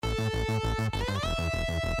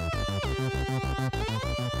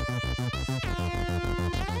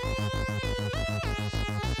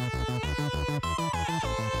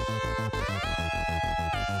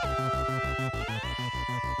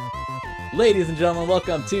Ladies and gentlemen,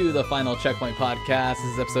 welcome to the Final Checkpoint Podcast.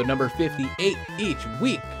 This is episode number 58. Each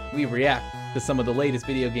week, we react to some of the latest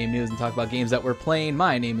video game news and talk about games that we're playing.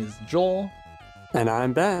 My name is Joel. And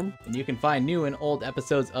I'm Ben. And you can find new and old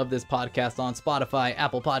episodes of this podcast on Spotify,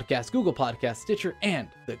 Apple Podcasts, Google Podcasts, Stitcher, and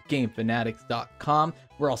thegamefanatics.com.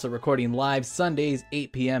 We're also recording live Sundays,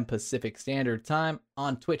 8 p.m. Pacific Standard Time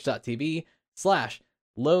on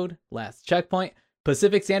twitch.tv/loadlastcheckpoint.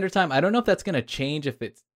 Pacific Standard Time, I don't know if that's going to change if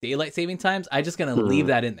it's daylight saving times. I'm just going to leave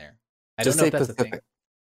that in there. I don't know if that's a thing.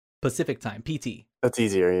 Pacific Time, PT. That's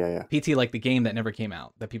easier, yeah. PT, like the game that never came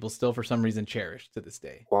out, that people still for some reason cherish to this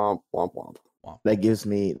day. Womp, womp, womp.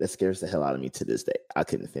 That scares the hell out of me to this day. I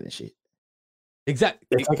couldn't finish it. Exactly.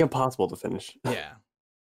 It's like impossible to finish. Yeah.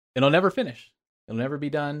 It'll never finish. It'll never be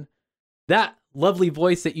done. That lovely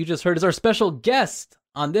voice that you just heard is our special guest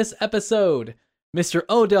on this episode, Mr.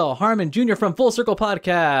 Odell Harmon Jr. from Full Circle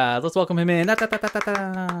Podcast. Let's welcome him in.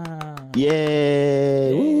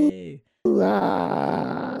 Yay!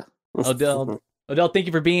 Odell, thank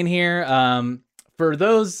you for being here. For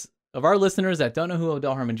those of our listeners that don't know who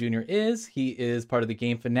Odell Harmon Jr. is, he is part of the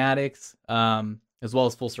Game Fanatics, as well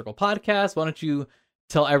as Full Circle Podcast. Why don't you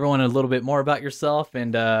tell everyone a little bit more about yourself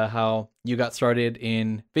and how you got started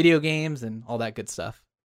in video games and all that good stuff?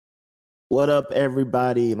 What up,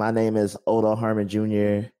 everybody? My name is Odell Harmon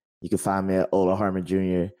Jr. You can find me at Odell Harmon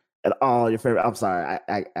Jr. at all your favorite. I'm sorry,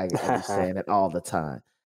 I'm just saying it all the time.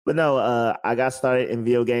 But no, I got started in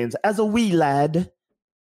video games as a wee lad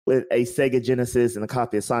with a Sega Genesis and a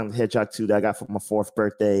copy of Sonic the Hedgehog 2 that I got for my 4th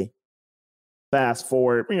birthday. Fast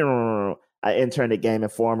forward, I interned at Game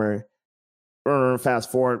Informer. Fast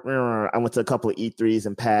forward, I went to a couple of E3s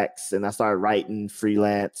and PAX, and I started writing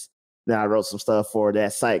freelance. Then I wrote some stuff for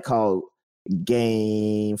that site called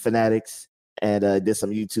Game Fanatics, and did some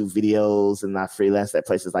YouTube videos, and I freelanced at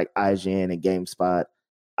places like IGN and GameSpot.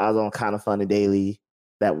 I was on Kind of Funny Daily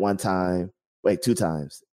that one time. Wait, 2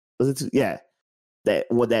 times. Was it 2? Yeah. That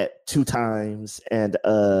 2 times. And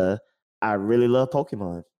I really love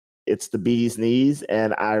Pokemon. It's the bee's knees,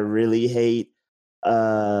 and I really hate what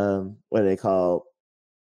are they called?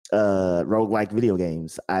 Roguelike video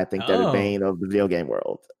games. I think they're the bane of the video game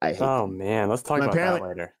world. I hate them. Man, let's talk about that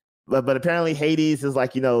later. But apparently Hades is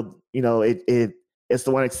like, it's the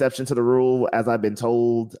one exception to the rule, as I've been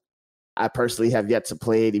told. I personally have yet to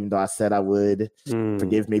play it, even though I said I would.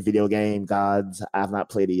 Forgive me, video game gods. I have not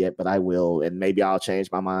played it yet, but I will. And maybe I'll change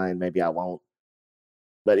my mind. Maybe I won't.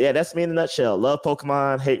 But yeah, that's me in a nutshell. Love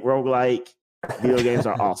Pokemon, hate roguelike. Video games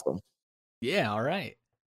are awesome. Yeah, all right.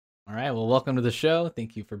 Well, welcome to the show.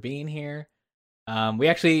 Thank you for being here.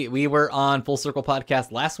 We were on Full Circle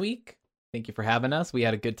Podcast last week. Thank you for having us. We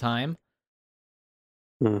had a good time.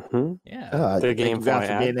 Mm-hmm. Yeah. Thank you guys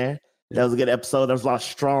for being there. That was a good episode. There was a lot of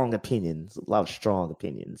strong opinions.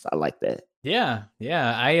 I like that. Yeah.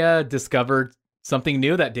 I discovered something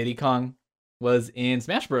new, that Diddy Kong was in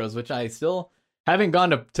Smash Bros, which I still haven't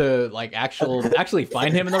gone to like actually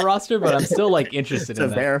find him in the roster, but I'm still like interested in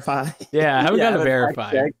that. Verify. Yeah, I haven't gone to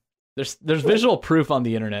verify. There's visual proof on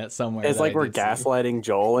the internet somewhere. It's like we're gaslighting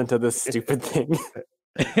Joel into this stupid thing.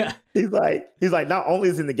 He's like, not only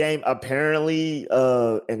is in the game, apparently,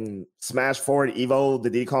 in Smash 4 Evo, the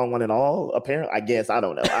Diddy Kong won it all. Apparently, I guess I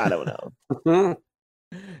don't know.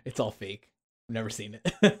 It's all fake. I've never seen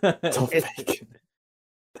it. It's all fake.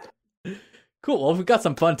 Cool. Well, we've got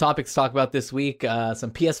some fun topics to talk about this week.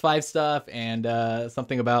 Some PS5 stuff and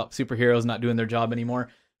something about superheroes not doing their job anymore.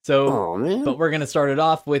 So, but we're gonna start it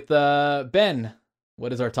off with Ben.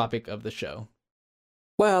 What is our topic of the show?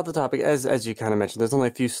 Well, the topic, as you kind of mentioned, there's only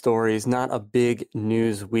a few stories, not a big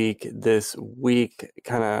news week this week.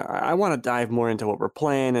 I want to dive more into what we're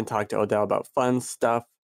playing and talk to Odell about fun stuff.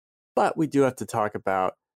 But we do have to talk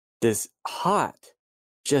about this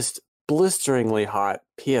just blisteringly hot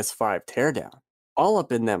PS5 teardown. All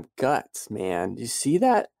up in them guts, man. You see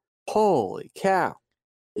that? Holy cow.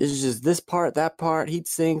 It's just this part, that part, heat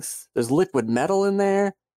sinks. There's liquid metal in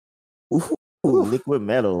there. Ooh, liquid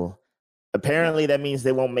metal. Apparently, that means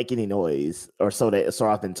they won't make any noise, or so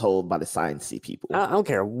I've been told by the sciencey people. I don't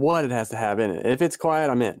care what it has to have in it. If it's quiet,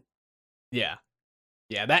 I'm in. Yeah,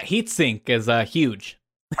 that heat sink is huge.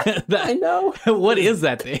 I know. What is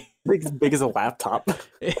that thing? Big as a laptop.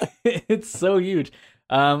 It's so huge.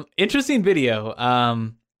 Interesting video.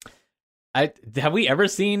 Have we ever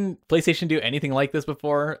seen PlayStation do anything like this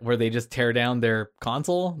before, where they just tear down their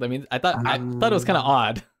console? I mean, I thought it was kind of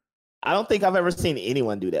odd. I don't think I've ever seen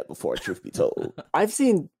anyone do that before, truth be told. I've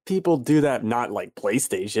seen people do that, not like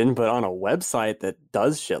PlayStation, but on a website that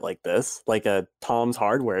does shit like this, like a Tom's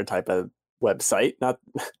Hardware type of website, not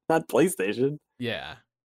PlayStation. Yeah.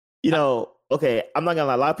 You know, okay, I'm not gonna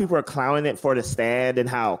lie. A lot of people are clowning it for the stand and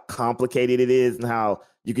how complicated it is and how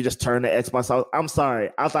you could just turn the Xbox off. I'm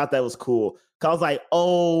sorry. I thought that was cool. Cause I was like,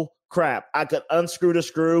 oh crap, I could unscrew the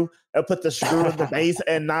screw and put the screw in the base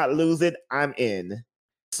and not lose it. I'm in.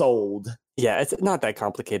 Sold. Yeah, it's not that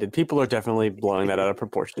complicated. People are definitely blowing that out of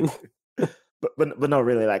proportion. But no,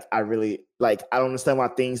 really, like I don't understand why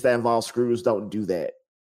things that involve screws don't do that.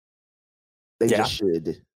 They just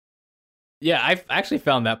should. Yeah, I've actually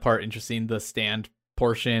found that part interesting, the stand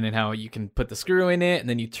portion and how you can put the screw in it and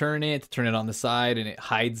then you turn it on the side and it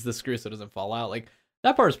hides the screw so it doesn't fall out. Like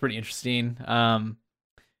that part is pretty interesting.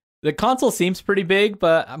 The console seems pretty big,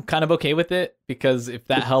 but I'm kind of okay with it because if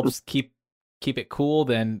that helps keep it cool,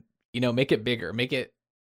 then make it bigger. Make it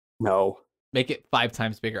 5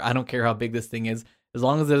 times bigger. I don't care how big this thing is. As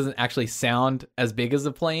long as it doesn't actually sound as big as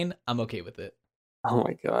a plane, I'm okay with it. Oh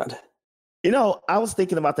my God. I was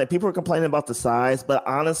thinking about that. People are complaining about the size, but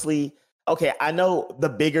honestly, okay, I know the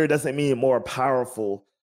bigger doesn't mean more powerful,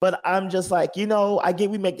 but I'm just like, I get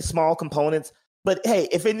we make small components, but hey,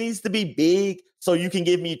 if it needs to be big so you can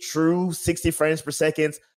give me true 60 frames per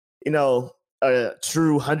second,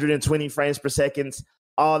 true 120 frames per second,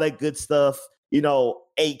 all that good stuff,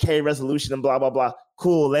 8K resolution and blah, blah, blah.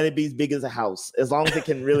 Cool. Let it be as big as a house, as long as it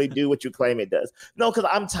can really do what you claim it does. No, because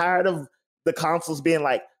I'm tired of the consoles being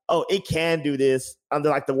like, oh, it can do this under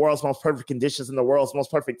like the world's most perfect conditions and the world's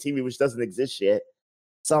most perfect TV, which doesn't exist yet.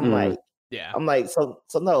 So I'm like, so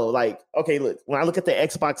no, like, okay, look, when I look at the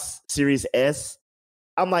Xbox Series S,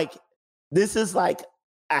 I'm like, this is like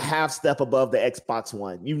a half step above the Xbox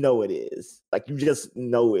One. You know it is. Like, you just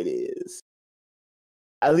know it is.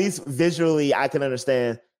 At least visually, I can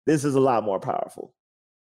understand this is a lot more powerful.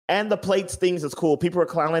 And the plates things is cool. People are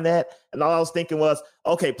clowning that. And all I was thinking was,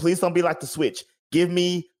 okay, please don't be like the Switch. Give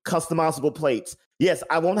me customizable plates. Yes,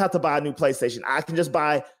 I won't have to buy a new PlayStation. I can just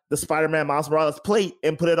buy the Spider-Man Miles Morales plate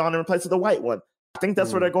and put it on in place of the white one. I think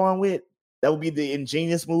that's where they're going with. That would be the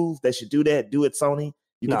ingenious move. They should do that. Do it, Sony.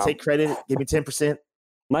 You can take credit. Give me 10%.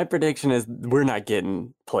 My prediction is we're not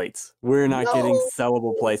getting plates. We're not getting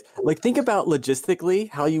sellable plates. Like, think about logistically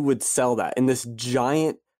how you would sell that in this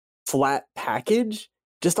giant flat package.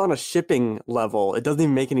 Just on a shipping level, it doesn't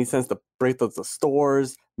even make any sense to break those to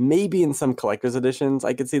stores. Maybe in some collector's editions,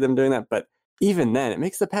 I could see them doing that. But even then, it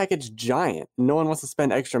makes the package giant. No one wants to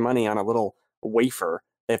spend extra money on a little wafer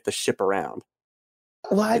they have to ship around.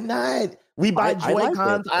 Why not? We buy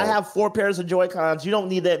Joy-Cons. I have 4 pairs of Joy-Cons. You don't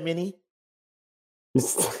need that many.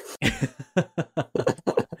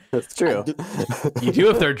 That's true. You do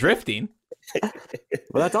if they're drifting.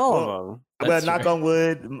 Well, that's all of them. Well, knock on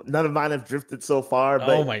wood, none of mine have drifted so far, but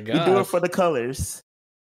oh my God, we do it for the colors.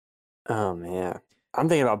 Oh man, I'm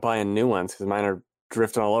thinking about buying new ones because mine are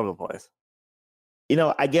drifting all over the place.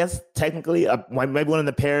 I guess technically, maybe one of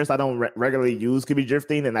the pairs I don't regularly use could be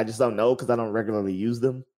drifting, and I just don't know because I don't regularly use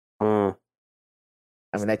them. I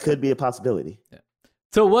mean, that could be a possibility. Yeah.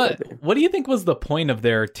 So what do you think was the point of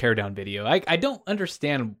their teardown video? I don't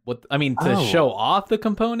understand to show off the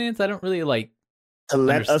components. I don't really like to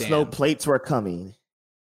let us know plates were coming.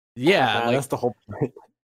 Yeah, that's the whole point.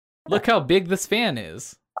 Look how big this fan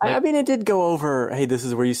is. I mean, it did go over, hey, this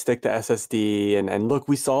is where you stick the SSD, and look,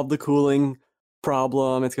 we solved the cooling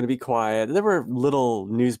problem. It's going to be quiet. There were little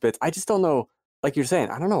news bits. I just don't know. Like you're saying,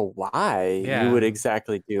 I don't know why you would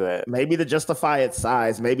exactly do it. Maybe to justify its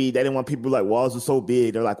size. Maybe they didn't want people like, walls are so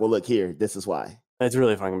big. They're like, well, look here. This is why. It's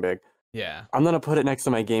really fucking big. Yeah. I'm going to put it next to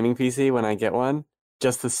my gaming PC when I get one.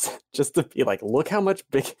 Just to be like, look how much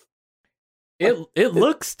big. It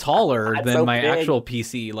looks taller than my actual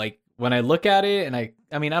PC. Like when I look at it and I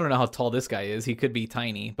don't know how tall this guy is. He could be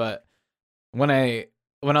tiny. But when I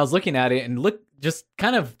was looking at it and just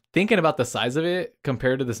kind of thinking about the size of it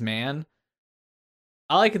compared to this man,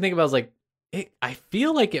 all I can think about is like, I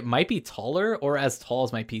feel like it might be taller or as tall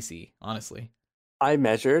as my PC, honestly. I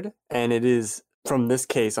measured, and it is, from this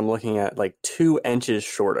case, I'm looking at like 2 inches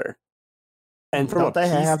shorter. And from don't they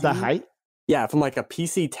have the height? Yeah, from like a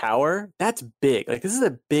PC tower, that's big. Like, this is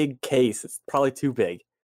a big case. It's probably too big.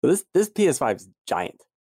 So this PS5 is giant.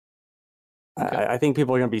 Okay. I think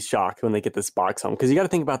people are going to be shocked when they get this box home, because you got to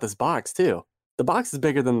think about this box, too. The box is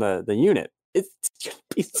bigger than the unit. It's going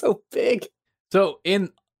to be so big. So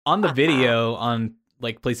on the video on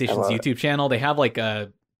like PlayStation's YouTube channel, they have like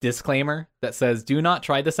a disclaimer that says, "Do not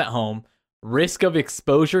try this at home. Risk of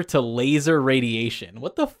exposure to laser radiation."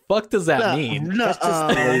 What the fuck does that mean? That's just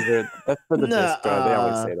the laser. That's for the disc drive. They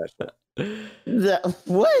always say that shit.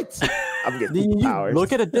 What? I'm getting powers.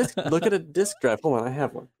 Look at a disc drive. Hold on, I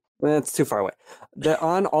have one. That's too far away.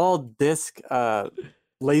 On all disc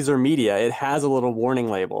laser media, it has a little warning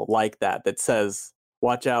label like that says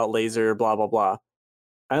watch out, laser, blah, blah, blah.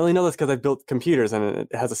 I only know this because I built computers and it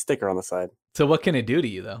has a sticker on the side. So what can it do to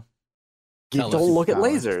you though? You Tell don't us. look at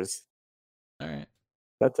Powers. lasers. All right.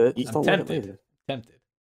 That's it. I'm Just don't look at tempted. lasers. Tempted.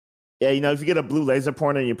 Yeah, if you get a blue laser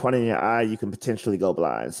pointer and you point it in your eye, you can potentially go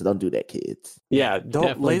blind. So don't do that, kids. Yeah,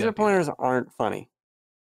 definitely laser don't do pointers aren't funny.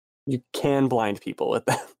 You can blind people with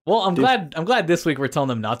them. Well, I'm Dude. glad this week we're telling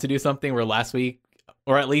them not to do something where last week,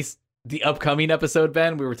 or at least the upcoming episode,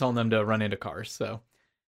 Ben, we were telling them to run into cars. So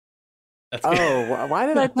that's good. Oh, why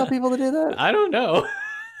did I tell people to do that? I don't know. I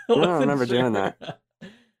don't Wasn't remember doing that.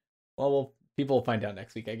 Well, people will find out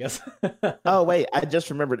next week, I guess. Oh, wait, I just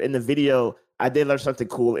remembered in the video, I did learn something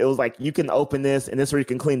cool. It was like, you can open this and this is where you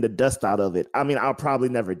can clean the dust out of it. I mean, I'll probably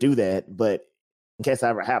never do that, but in case I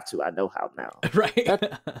ever have to, I know how now. Right.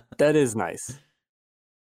 That is nice.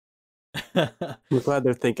 I'm glad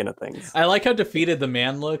they're thinking of things. I like how defeated the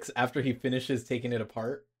man looks after he finishes taking it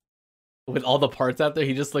apart. With all the parts out there,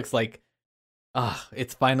 he just looks like,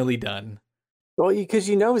 it's finally done. Well, because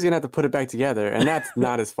he's gonna have to put it back together, and that's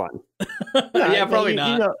not as fun. Yeah, probably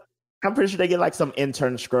not. I'm pretty sure they get like some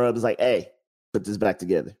intern scrubs, like, hey, put this back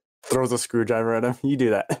together. Throws a screwdriver at him. You do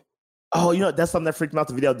that. Oh, that's something that freaked me out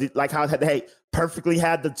the video. Like how they perfectly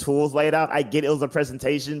had the tools laid out. I get it was a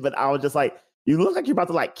presentation, but I was just like, you look like you're about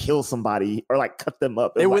to like kill somebody or like cut them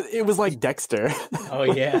up. It was like Dexter. Oh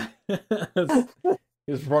yeah. He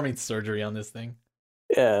was performing surgery on this thing.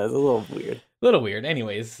 Yeah, it's a little weird. A little weird.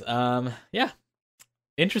 Anyways, yeah.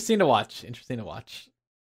 Interesting to watch.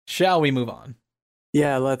 Shall we move on?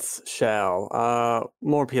 Yeah, let's shall.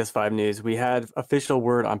 More PS5 news. We had official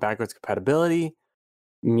word on backwards compatibility,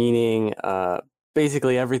 meaning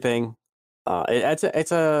basically everything.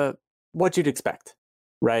 It's a what you'd expect,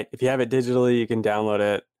 right? If you have it digitally, you can download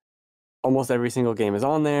it. Almost every single game is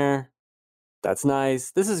on there. That's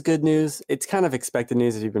nice. This is good news. It's kind of expected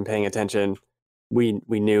news if you've been paying attention. We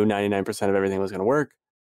knew 99% of everything was going to work.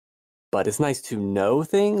 But it's nice to know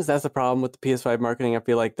things. That's the problem with the PS5 marketing. I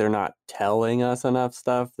feel like they're not telling us enough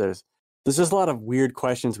stuff. There's just a lot of weird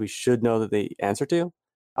questions we should know that the answer to.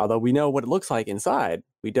 Although we know what it looks like inside,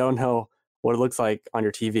 we don't know what it looks like on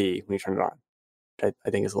your TV when you turn it on. I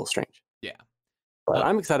think is a little strange. Yeah. But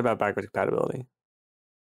I'm excited about backwards compatibility.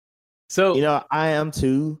 So I am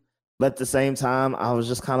too. But at the same time, I was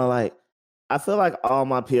just kind of like, I feel like all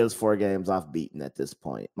my PS4 games I've beaten at this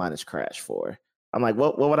point, minus Crash 4. I'm like,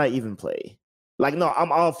 what would I even play? Like, no,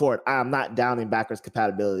 I'm all for it. I'm not downing backwards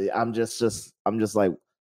compatibility. I'm just like,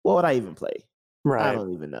 what would I even play? Right. I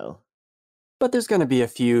don't even know. But there's going to be a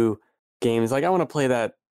few games. Like, I want to play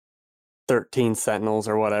that 13 Sentinels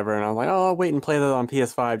or whatever. And I'm like, oh, I'll wait and play that on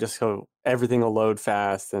PS5 just so everything will load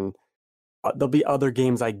fast. And there'll be other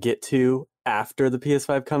games I get to after the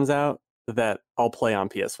PS5 comes out that I'll play on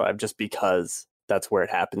PS5 just because that's where it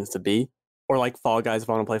happens to be. Or like Fall Guys if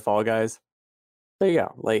I want to play Fall Guys. There you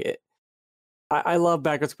go. Like, I love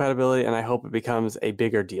backwards compatibility, and I hope it becomes a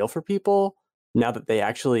bigger deal for people now that they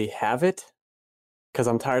actually have it. Because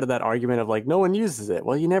I'm tired of that argument of like, no one uses it.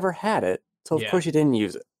 Well, you never had it, so of course you didn't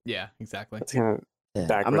use it. Yeah, exactly. That's kind of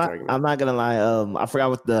backwards argument. I'm not gonna lie. I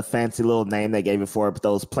forgot what the fancy little name they gave it for, but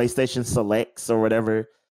those PlayStation Selects or whatever,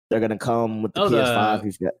 they're gonna come with the PS5.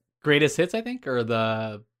 You've got Greatest Hits, I think, or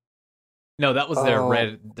the no, that was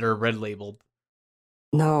their red labeled.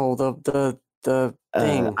 No, the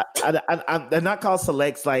thing. They're not called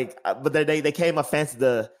Selects, but they came a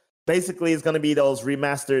fancy. Basically it's going to be those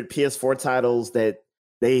remastered PS4 titles that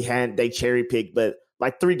they cherry picked, but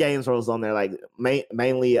like 3 games was on there, like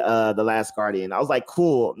mainly The Last Guardian. I was like,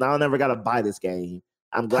 cool. Now I never got to buy this game.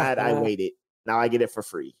 I'm glad I waited. Now I get it for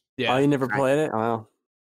free. Yeah. Oh, you never played it? Oh,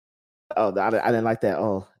 I didn't like that.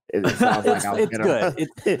 Oh, it sounds like I was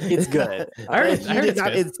it's good. It's good. I heard you did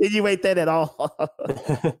not insinuate that at all.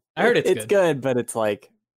 I heard it's good, but it's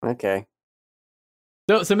like, okay.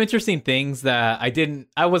 So some interesting things that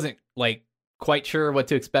I wasn't like quite sure what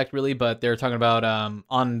to expect really, but they're talking about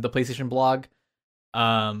on the PlayStation blog,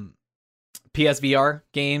 PSVR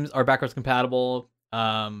games are backwards compatible.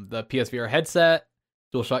 The PSVR headset,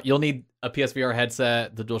 DualShock, you'll need a PSVR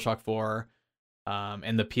headset, the DualShock 4,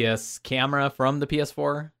 and the PS camera from the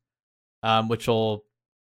PS4, which will,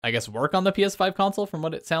 I guess, work on the PS5 console from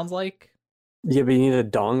what it sounds like. Yeah, but you need a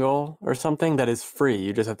dongle or something that is free.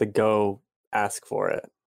 You just have to go ask for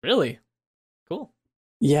it. Really? Cool.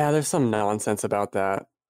 Yeah, there's some nonsense about that.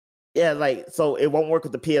 Yeah, so it won't work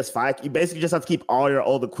with the PS5. You basically just have to keep all your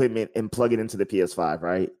old equipment and plug it into the PS5,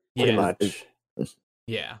 right? Pretty much.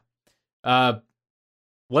 Yeah.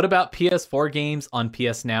 What about PS4 games on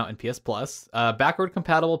PS Now and PS Plus? Backward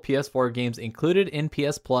compatible PS4 games included in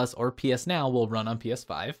PS Plus or PS Now will run on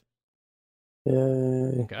PS5.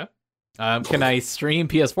 Okay. Can I stream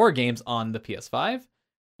PS4 games on the PS5?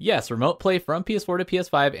 Yes, remote play from PS4 to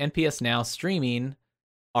PS5 and PS Now streaming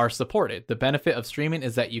are supported. The benefit of streaming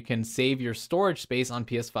is that you can save your storage space on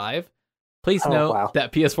PS5. Please note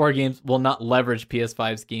that PS4 games will not leverage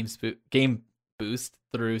PS5's game boost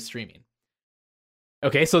through streaming.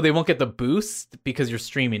 Okay, so they won't get the boost because you're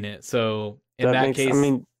streaming it. So in that case,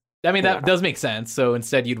 that does make sense. So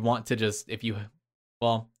instead, you'd want to just if you're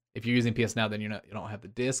using PS Now, then you don't have the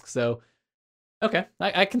disc. So okay,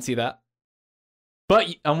 I can see that. But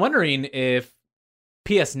I'm wondering if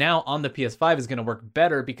PS Now on the PS5 is going to work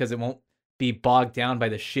better because it won't be bogged down by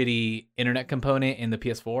the shitty internet component in the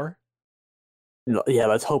PS4. Yeah,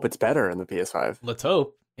 let's hope it's better in the PS5. Let's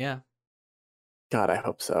hope. Yeah. God, I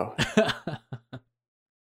hope so.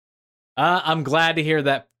 I'm glad to hear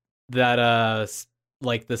that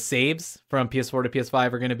like the saves from PS4 to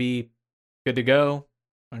PS5 are going to be good to go.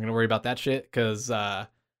 I'm going to worry about that shit because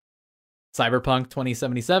Cyberpunk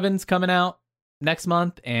 2077 is coming out next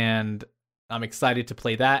month, and I'm excited to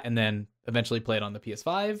play that and then eventually play it on the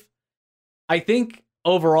PS5. I think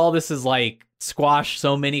overall this is like squash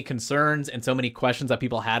so many concerns and so many questions that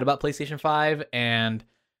people had about PlayStation 5, and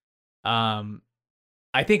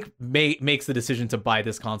I think makes the decision to buy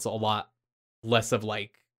this console a lot less of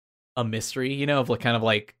like a mystery, you know, of like kind of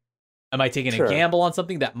like, am I taking a gamble on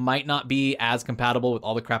something that might not be as compatible with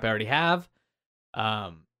all the crap I already have?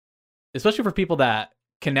 Especially for people that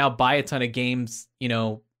can now buy a ton of games, you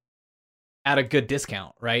know, at a good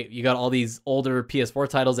discount, right? You got all these older PS4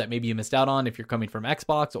 titles that maybe you missed out on if you're coming from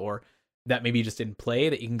Xbox, or that maybe you just didn't play,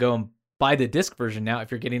 that you can go and buy the disc version now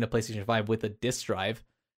if you're getting a PlayStation 5 with a disc drive.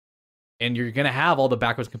 And you're going to have all the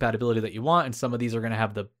backwards compatibility that you want, and some of these are going to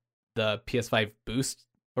have the PS5 boost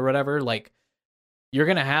or whatever. Like, you're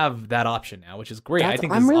going to have that option now, which is great. I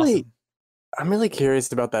think this is awesome. I'm really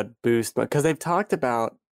curious about that boost, because they've talked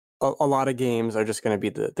about a lot of games are just going to be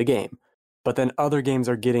the game, but then other games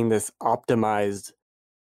are getting this optimized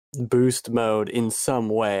boost mode in some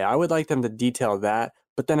way. I would like them to detail that,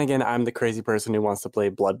 but then again, I'm the crazy person who wants to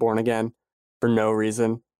play Bloodborne again for no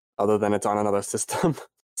reason other than it's on another system.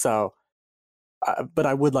 So, but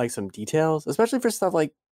I would like some details, especially for stuff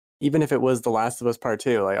like, even if it was The Last of Us Part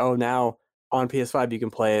 2, like, oh, now on PS5 you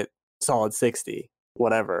can play it solid 60,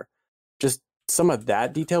 whatever. Just some of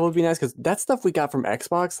that detail would be nice, because that's stuff we got from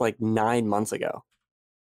Xbox like 9 months ago.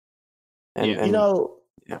 And you know,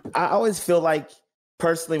 I always feel like,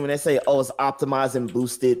 personally, when they say, oh, it's optimized and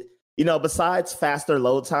boosted, you know, besides faster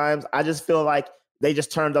load times, I just feel like they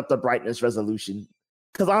just turned up the brightness resolution.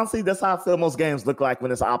 Because honestly, that's how I feel most games look like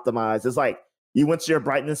when it's optimized. It's like you went to your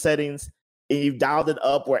brightness settings and you dialed it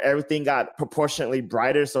up where everything got proportionately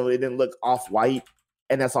brighter so it didn't look off-white,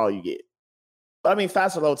 and that's all you get. But I mean,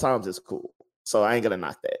 faster load times is cool, so I ain't gonna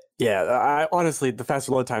knock that. Yeah, honestly, the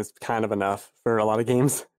faster load time's kind of enough for a lot of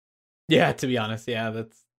games. Yeah, to be honest, yeah,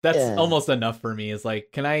 that's almost enough for me. Is like,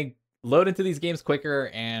 can I load into these games quicker?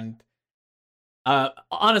 And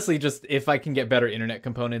honestly, just if I can get better internet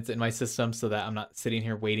components in my system so that I'm not sitting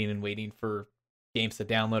here waiting for games to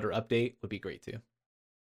download or update, would be great too.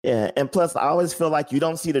 Yeah, and plus, I always feel like you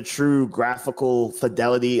don't see the true graphical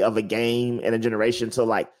fidelity of a game in a generation until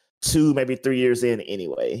like 2, maybe 3 years in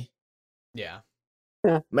anyway. Yeah.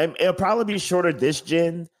 Maybe it'll probably be shorter this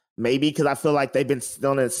gen, maybe, because I feel like they've been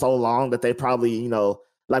still in it so long that they probably, you know,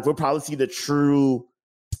 like we'll probably see the true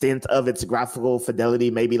extent of its graphical fidelity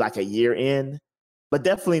maybe like a year in, but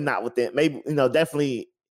definitely not within, maybe, you know, definitely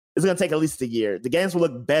it's going to take at least a year. The games will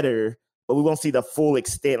look better, but we won't see the full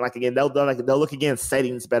extent. Like, again, they'll look again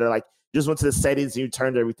settings better. Like, you just went to the settings and you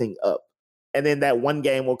turned everything up. And then that one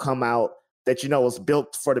game will come out that, you know, was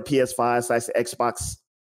built for the PS5/Xbox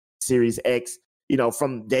Series X, you know,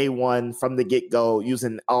 from day one, from the get-go,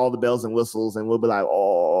 using all the bells and whistles, and we'll be like,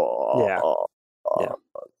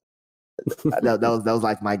 that was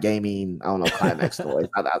like my gaming, I don't know, climax noise.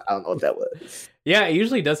 I don't know what that was. Yeah, it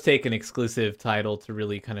usually does take an exclusive title to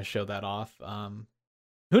really kind of show that off.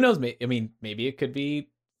 Who knows? I mean, maybe it could be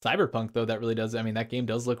Cyberpunk, though. That really does. I mean, that game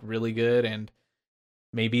does look really good, and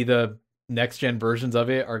maybe the next gen versions of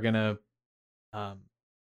it are gonna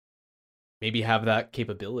maybe have that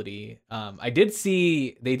capability. I did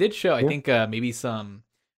see they did show. I think maybe some.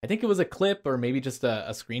 I think it was a clip or maybe just a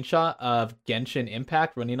screenshot of Genshin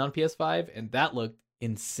Impact running on PS5, and that looked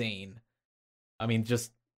insane. I mean,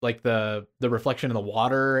 just like the reflection in the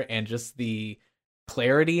water and just the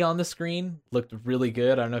clarity on the screen looked really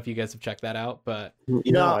good. I don't know if you guys have checked that out, but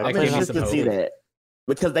you know, I'm interested to see that,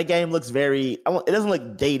 because that game looks very, it doesn't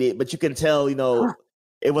look dated, but you can tell, you know,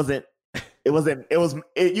 you can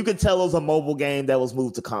tell it was a mobile game that was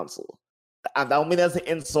moved to console. I don't mean that's an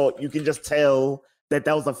insult. You can just tell that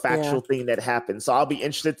was a factual thing that happened. So I'll be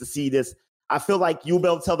interested to see this. I feel like you'll be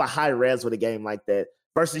able to tell the high res with a game like that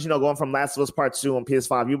versus, going from Last of Us Part 2 on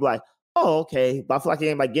PS5. You'll be like, oh, okay. But I feel like a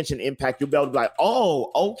game like Genshin Impact, you'll be able to be like,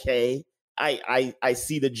 oh, okay. I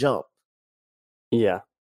see the jump. Yeah.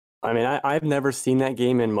 I mean, I've never seen that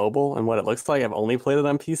game in mobile and what it looks like. I've only played it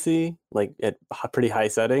on PC, like at pretty high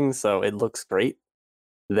settings, so it looks great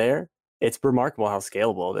there. It's remarkable how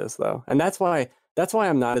scalable it is, though. And that's why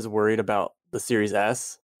I'm not as worried about the Series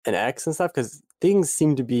S and X and stuff, because things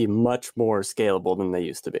seem to be much more scalable than they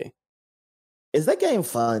used to be. Is that game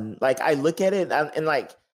fun? Like, I look at it and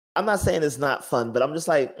like, I'm not saying it's not fun, but I'm just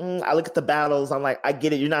like, I look at the battles. I'm like, I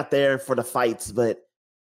get it. You're not there for the fights, but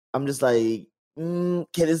I'm just like,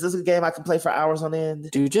 is this a game I can play for hours on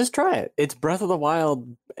end? Dude, just try it. It's Breath of the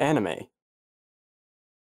Wild anime.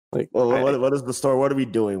 Like, well, what is the story? What are we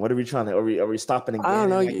doing? What are we trying to? Are we stopping again? I don't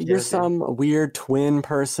know. You're some weird twin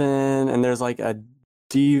person, and there's like a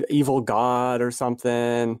evil god or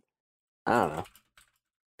something. I don't know.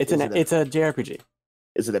 It's a JRPG.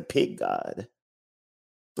 Is it a pig god?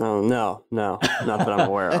 Oh no, not that I'm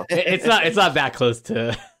aware of. It's not that close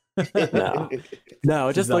to. No,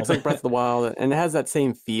 it just looks like Breath of the Wild, and it has that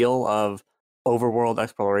same feel of overworld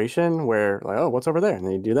exploration where, like, oh, what's over there? And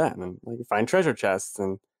then you do that, and then like you find treasure chests,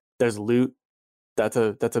 and there's loot. That's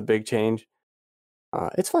a big change.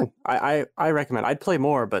 It's fun. I recommend. I'd play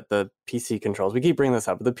more, but the PC controls. We keep bringing this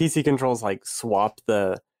up, but the PC controls like swap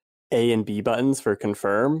the A and B buttons for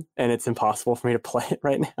confirm, and it's impossible for me to play it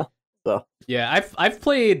right now. So yeah, I've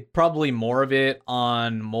played probably more of it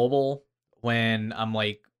on mobile when I'm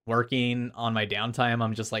like working on my downtime.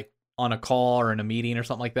 I'm just like on a call or in a meeting or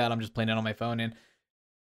something like that. I'm just playing it on my phone, and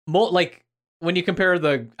like when you compare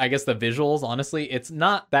the visuals, honestly, it's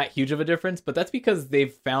not that huge of a difference, but that's because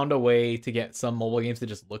they've found a way to get some mobile games to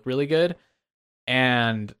just look really good.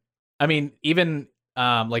 And I mean, even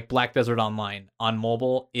like Black Desert Online on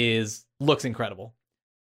mobile looks incredible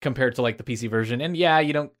compared to like the PC version. And yeah,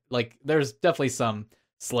 you don't like, there's definitely some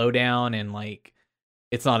slowdown and like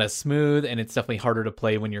it's not as smooth, and it's definitely harder to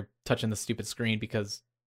play when you're touching the stupid screen because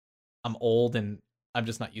I'm old and I'm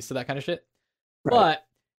just not used to that kind of shit. Right. But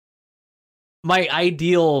my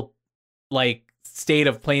ideal like state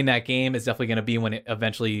of playing that game is definitely going to be when it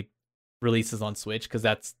eventually releases on Switch, because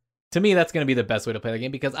to me that's going to be the best way to play the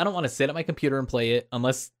game, because I don't want to sit at my computer and play it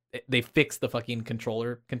unless they fix the fucking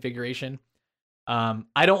controller configuration.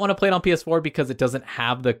 I don't want to play it on PS4 because it doesn't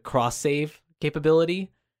have the cross save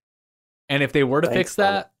capability. And if they were to fix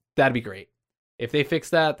that, that'd be great. If they fix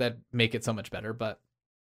that, that'd make it so much better.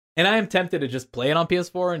 And I am tempted to just play it on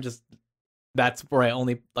PS4 and just, that's where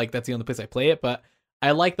that's the only place I play it. But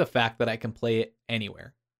I like the fact that I can play it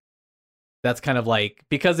anywhere. That's kind of like,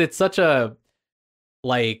 because it's such a,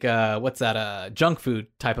 like, what's that, junk food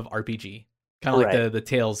type of RPG. Kind of like the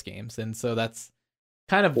Tales games. And so that's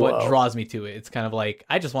kind of what draws me to it. It's kind of like,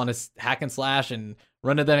 I just want to hack and slash and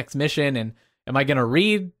run to the next mission. And am I going to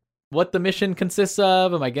read what the mission consists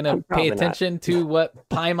of? Am I going to pay attention to what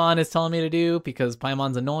Paimon is telling me to do because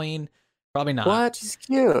Paimon's annoying? Probably not. What? She's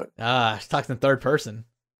cute. She talks in third person.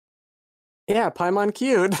 Yeah, Paimon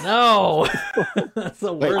cute. No. That's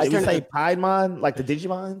the worst. Wait, you say Paimon like the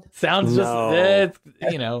Digimon? Sounds just,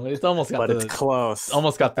 it's almost got but it's close.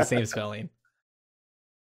 Almost got the same spelling.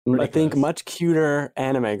 I think much cuter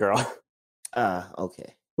anime girl.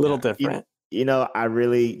 Okay. Little different.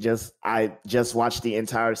 I just watched the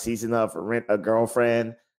entire season of Rent a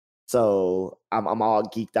Girlfriend, so I'm all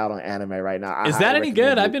geeked out on anime right now. Is that any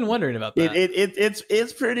good? I've been wondering about that.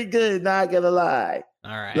 It's pretty good. Not gonna lie.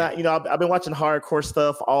 All right. I've been watching hardcore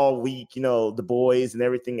stuff all week. The Boys and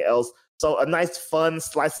everything else. So a nice, fun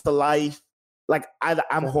slice of life. Like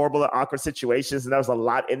I'm horrible at awkward situations, and there was a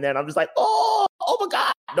lot in there. And I'm just like, oh my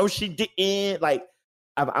god, no, she didn't. Like,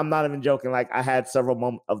 I'm not even joking. Like, I had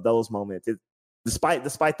several of those moments. Despite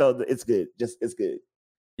though, it's good. It's good.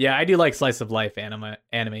 Yeah, I do like slice of life anime.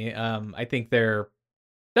 I think they're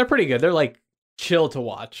pretty good. They're like chill to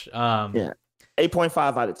watch. Yeah,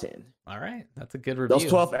 8.5 out of 10. All right, that's a good review. Those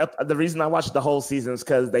 12. The reason I watched the whole season is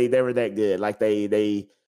because they were that good. Like they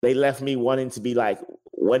left me wanting to be like,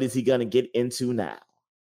 what is he gonna get into now?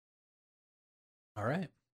 All right.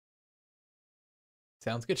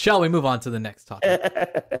 Sounds good. Shall we move on to the next topic?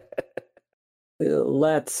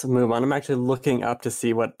 Let's move on. I'm actually looking up to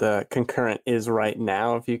see what the concurrent is right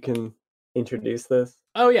now, if you can introduce this.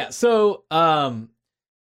 Oh, yeah. So,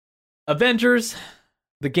 Avengers,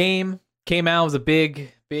 the game, came out. It was a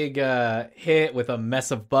big hit with a mess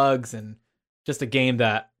of bugs and just a game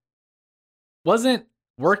that wasn't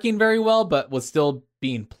working very well, but was still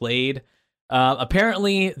being played.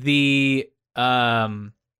 Apparently, the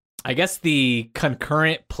I guess the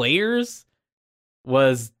concurrent players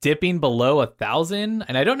was dipping below 1,000,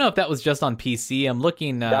 and I don't know if that was just on PC. I'm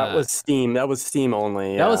looking. That was Steam. That was Steam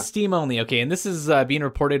only. That was Steam only. Okay, and this is being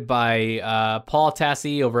reported by Paul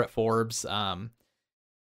Tassi over at Forbes. And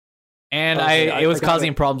it was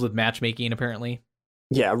causing problems with matchmaking, apparently.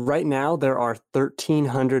 Yeah, right now there are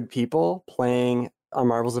 1,300 people playing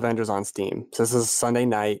Marvel's Avengers on Steam. So this is Sunday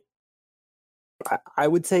night. I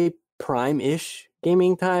would say prime-ish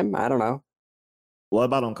gaming time. I don't know. What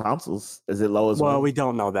about on consoles? Is it low as well? Well, we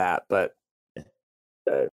don't know that, but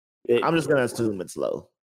I'm just gonna assume it's low.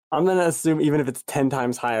 I'm gonna assume even if it's 10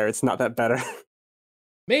 times higher, it's not that better.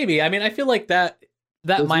 Maybe. I mean, I feel like that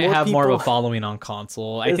There's might more have more of a people- following on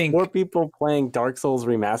console. I There's think more people playing Dark Souls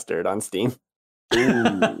Remastered on Steam.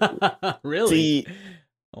 really. See,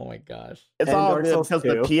 Oh my gosh. it's And all Dark good Souls because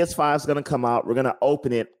the 2. PS5 is gonna come out. We're gonna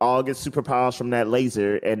open it, all get superpowers from that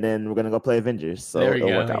laser, and then we're gonna go play Avengers. So There you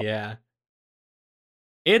it'll work go. out. Yeah.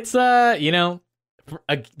 It's that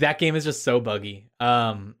game is just so buggy.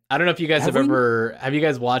 I don't know if you guys have you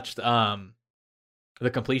guys watched The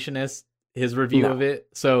Completionist, his review No. of it.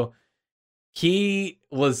 So he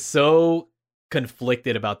was so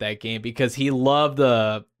conflicted about that game because he loved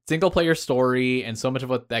the single player story and so much of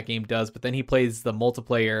what that game does, but then he plays the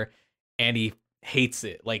multiplayer and he hates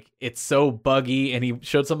it. Like, it's so buggy, and he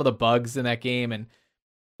showed some of the bugs in that game and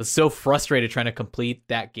was so frustrated trying to complete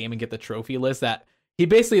that game and get the trophy list that he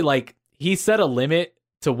basically he set a limit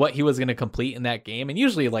to what he was going to complete in that game. And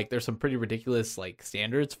usually there's some pretty ridiculous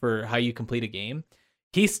standards for how you complete a game.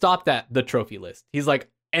 He stopped at the trophy list. He's like,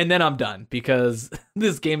 and then I'm done because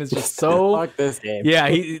this game is just so Fuck this game.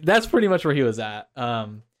 yeah, that's pretty much where he was at.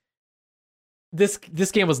 This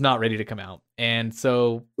game was not ready to come out. And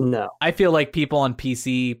so No. I feel like people on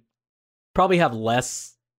PC probably have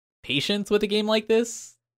less patience with a game like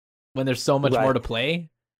this when there's so much more Right. to play.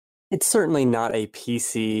 It's certainly not a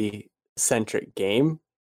PC-centric game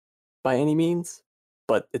by any means,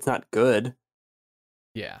 but it's not good.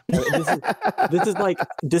 Yeah.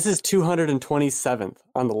 This is 227th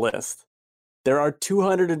on the list. There are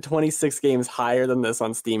 226 games higher than this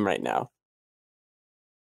on Steam right now.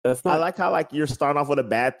 That's I not like how you're starting off with a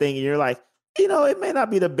bad thing, and you're like, it may not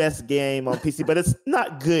be the best game on PC, but it's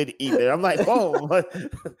not good either. I'm like, whoa,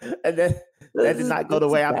 and then that did not go the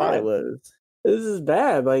way I thought it was. This is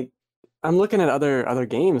bad. I'm looking at other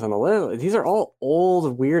games on the list. These are all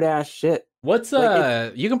old, weird ass shit. What's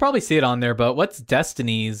you can probably see it on there, but what's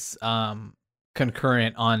Destiny's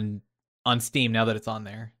concurrent on Steam now that it's on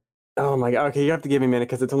there? Oh my god. Okay, you have to give me a minute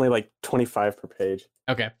because it's only 25 per page.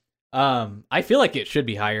 Okay. I feel like it should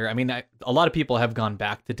be higher. I mean, a lot of people have gone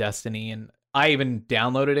back to Destiny, and I even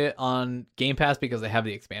downloaded it on Game Pass because they have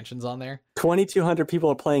the expansions on there. 2,200 people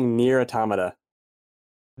are playing Nier Automata.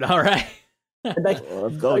 All right. Well,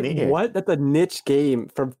 let's go Nier. What? That's a niche game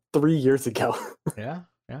from 3 years ago. Yeah.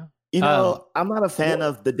 I'm not a fan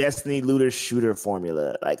of the Destiny looter shooter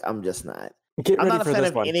formula. I'm just not. Get I'm ready not a for fan this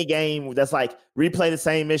of one. any game that's replay the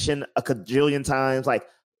same mission a cajillion times.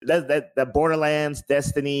 That Borderlands,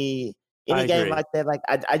 Destiny, any I game agree. like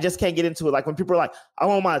that. I just can't get into it. When people are like, I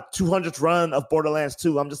want my 200th run of Borderlands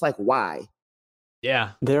 2, I'm just like, why?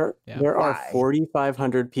 Yeah. There are Why?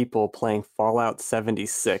 4,500 people playing Fallout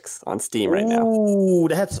 76 on Steam right now. Ooh,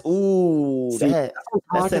 See, that That's what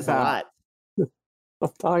that I'm says a lot. I'm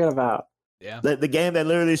talking about. Yeah. The game that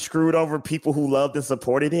literally screwed over people who loved and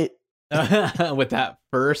supported it. With that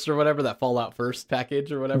first or whatever, that Fallout First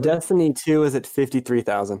package or whatever. Destiny 2 is at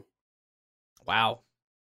 53,000. Wow.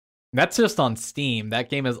 That's just on Steam. That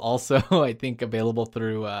game is also, I think, available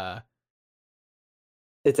through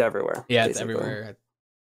It's everywhere. yeah, it's basically. everywhere.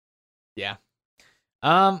 Yeah.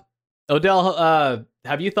 Odell,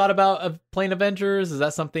 have you thought about playing Avengers? Is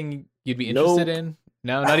that something you'd be interested Nope. in?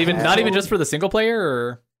 No, not even just for the single player,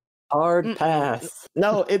 or Hard Mm-mm. pass.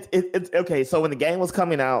 No, it's okay. So when the game was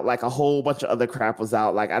coming out, a whole bunch of other crap was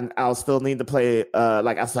out. I'll still need to play.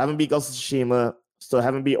 I still haven't beat Ghost of Tsushima. Still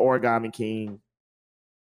haven't beat Origami King.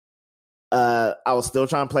 I was still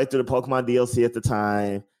trying to play through the Pokemon DLC at the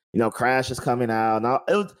time. Crash is coming out. Now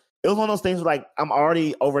it was one of those things where I'm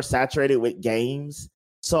already oversaturated with games,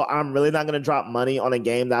 so I'm really not gonna drop money on a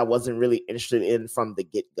game that I wasn't really interested in from the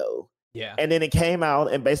get go. yeah. And then it came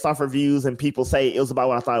out, and based off reviews and people say it was about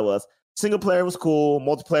what I thought it was. Single player was cool,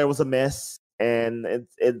 multiplayer was a mess, and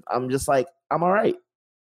I'm just like, I'm all right.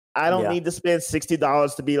 I don't need to spend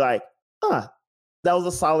 $60 to be like, that was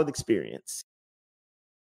a solid experience.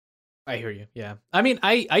 I hear you. Yeah. I mean,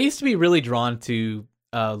 I used to be really drawn to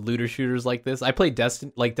looter shooters like this. I played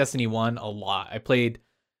Destiny 1 a lot. I played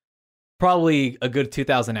probably a good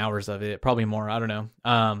 2,000 hours of it, probably more. I don't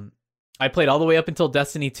know. I played all the way up until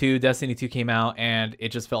Destiny 2. Destiny 2 came out and it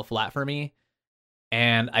just fell flat for me.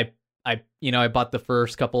 And I bought the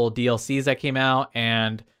first couple of DLCs that came out,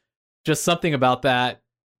 and just something about that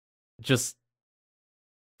just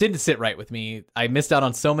didn't sit right with me. I missed out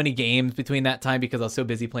on so many games between that time because I was so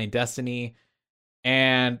busy playing Destiny.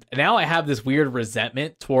 And now I have this weird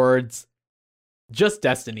resentment towards just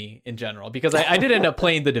Destiny in general, because I did end up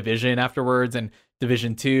playing The Division afterwards and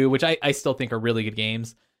Division 2, which I still think are really good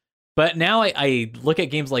games. But now I look at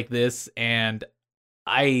games like this and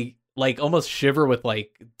I like almost shiver with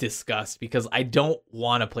like disgust, because I don't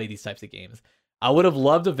want to play these types of games. I would have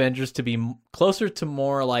loved Avengers to be closer to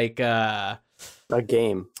more like a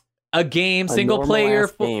game, single player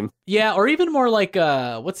game. Yeah, or even more like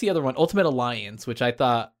what's the other one? Ultimate Alliance, which I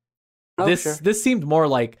thought this seemed more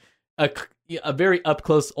like a very up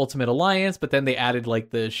close Ultimate Alliance, but then they added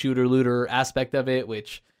like the shooter looter aspect of it,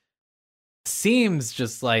 which seems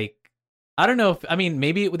just like, I don't know if, I mean,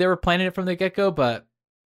 maybe they were planning it from the get-go, but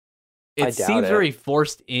it seems very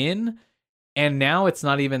forced in, and now it's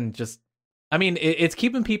not even just, I mean, it's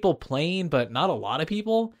keeping people playing, but not a lot of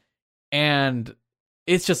people, and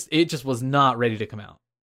it just was not ready to come out.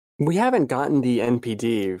 We haven't gotten the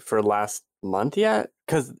NPD for last month yet,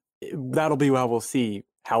 because that'll be how we'll see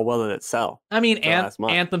how well did it sell. I mean,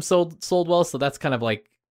 Anthem sold well, so that's kind of like,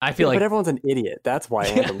 I feel like, but everyone's an idiot. That's why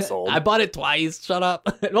Anthem sold. I bought it twice. Shut up.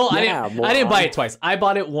 Well, I didn't buy it twice. I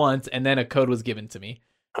bought it once, and then a code was given to me.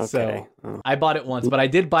 Okay. So I bought it once, but I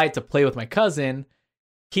did buy it to play with my cousin.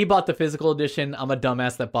 He bought the physical edition. I'm a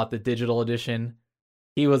dumbass that bought the digital edition.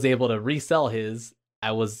 He was able to resell his.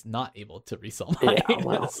 I was not able to resell mine. Yeah,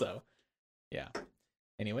 wow. So, yeah.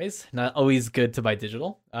 Anyways, not always good to buy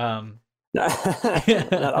digital. Not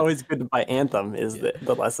always good to buy Anthem is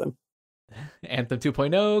the lesson. Anthem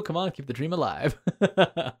 2.0, come on, keep the dream alive.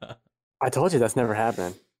 I told you that's never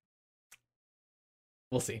happening.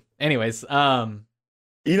 We'll see. Anyways,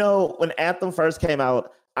 you know, when Anthem first came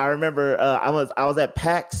out, I remember I was at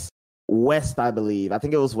PAX West, I believe. I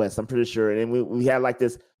think it was West, I'm pretty sure. And we had like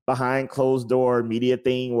this behind closed door media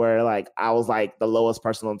thing where like I was like the lowest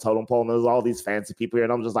person on the totem pole, and there was all these fancy people here,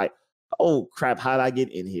 and I'm just like, oh crap, how did I get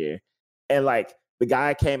in here? And like the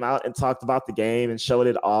guy came out and talked about the game and showed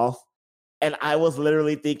it off. And I was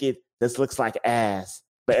literally thinking, this looks like ass,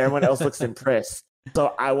 but everyone else looks impressed.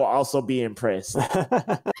 So I will also be impressed.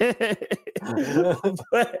 But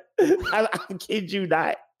I kid you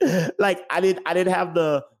not. Like I didn't have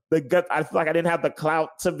the gut. I feel like I didn't have the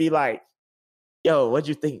clout to be like, yo, what'd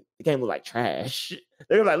you think? The game was like trash.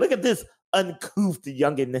 They were like, look at this uncouth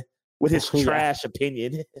youngin' with his trash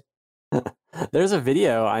opinion. There's a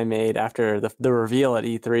video I made after the reveal at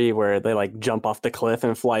E3 where they like jump off the cliff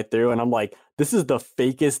and fly through, and I'm like, this is the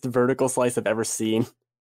fakest vertical slice I've ever seen.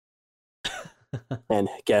 And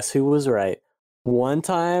guess who was right? One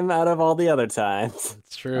time out of all the other times.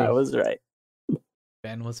 It's true. I was right.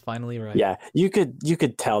 Ben was finally right. Yeah, you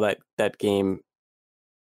could tell that game,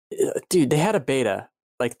 dude, they had a beta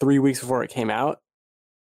like 3 weeks before it came out.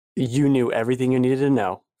 You knew everything you needed to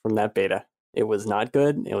know from that beta. It was not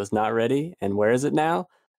good. It was not ready. And where is it now?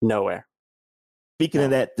 Nowhere. Speaking of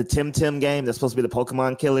that, the Tim game that's supposed to be the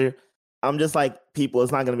Pokemon killer, I'm just like, people,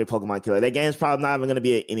 it's not going to be a Pokemon killer. That game's probably not even going to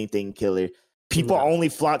be an anything killer. People only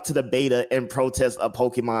flock to the beta and protest a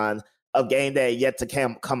Pokemon, a game that yet to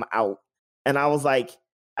come out. And I was like,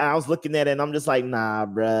 I was looking at it and I'm just like, nah,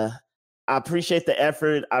 bruh. I appreciate the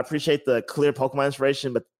effort. I appreciate the clear Pokemon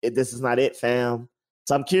inspiration, but this is not it, fam.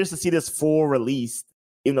 So I'm curious to see this full release,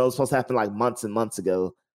 even though it was supposed to happen like months and months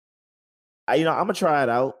ago. I'm going to try it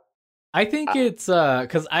out. I think it's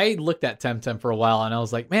because I looked at Temtem for a while and I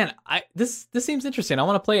was like, man, this seems interesting. I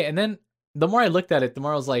want to play it. And then the more I looked at it, the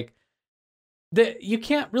more I was like, you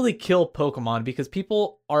can't really kill Pokemon because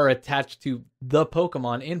people are attached to the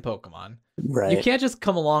Pokemon in Pokemon. Right. You can't just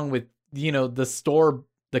come along with, the store,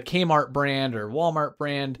 the Kmart brand or Walmart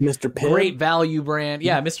brand, Mr. Pibb. Great Value brand.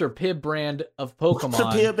 Yeah, Mr. Pibb brand of Pokemon.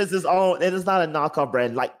 Mr. Pibb is his own. It is not a knockoff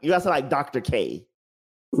brand. Like, you guys are like Dr. K.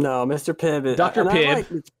 No, Mr. Pibb is Dr. Pibb. I like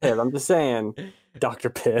Mr. Pibb. I'm just saying, Dr.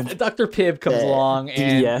 Pibb. Dr. Pibb comes along,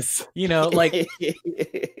 and yes, like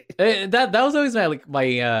that was always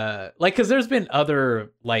my because there's been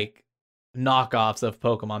other like knockoffs of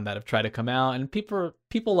Pokemon that have tried to come out, and people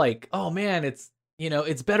like, oh man, it's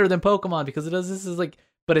it's better than Pokemon because it does this is like,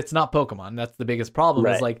 but it's not Pokemon. That's the biggest problem.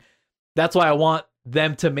 Right. Is like, that's why I want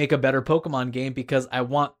them to make a better Pokemon game, because I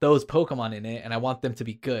want those Pokemon in it and I want them to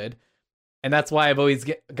be good. And that's why I've always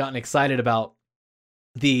gotten excited about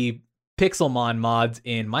the Pixelmon mods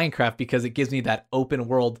in Minecraft, because it gives me that open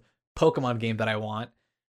world Pokemon game that I want.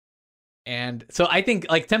 And so I think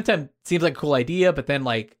like Temtem seems like a cool idea, but then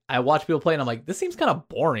like I watch people play and I'm like, this seems kind of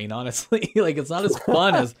boring, honestly. Like it's not as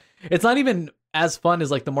fun as it's not even as fun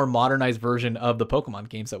as like the more modernized version of the Pokemon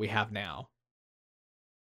games that we have now.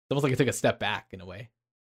 It's almost like it took a step back in a way.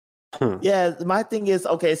 Yeah, my thing is,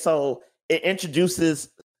 okay, so it introduces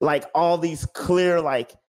like all these clear,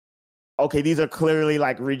 like, okay, these are clearly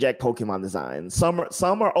like reject Pokemon designs. Some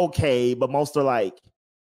are okay, but most are like,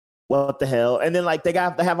 what the hell? And then like they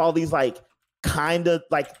have all these like kind of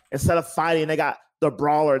like, instead of fighting, they got the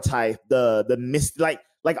brawler type, the mist, like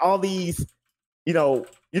all these, you know,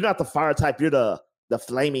 you're not the fire type, you're the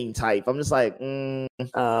flaming type. I'm just like,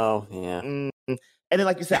 oh yeah. And then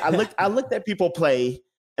like you said, I looked at people play,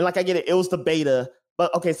 and like I get it, it was the beta.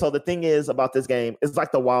 But okay, so the thing is about this game, it's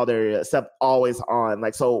like the wild area, except always on.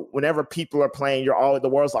 Like, so whenever people are playing, the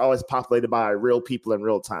world's always populated by real people in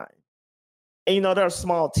real time. And you know, they're a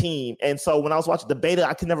small team. And so when I was watching the beta,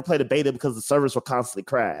 I could never play the beta because the servers would constantly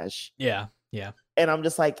crash. Yeah. And I'm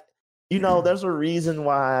just like, you know, there's a reason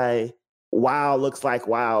why WoW looks like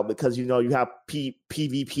WoW, because you know you have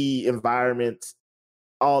PvP environments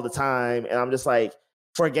all the time. And I'm just like,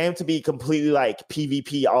 for a game to be completely like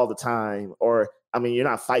PvP all the time, or I mean, you're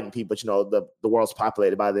not fighting people, but you know, the world's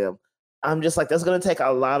populated by them. I'm just like, that's going to take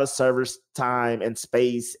a lot of servers time and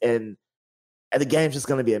space, and the game's just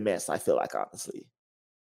going to be a mess, I feel like, honestly.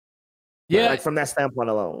 Yeah. Like from that standpoint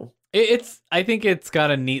alone. I think it's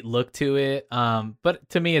got a neat look to it. But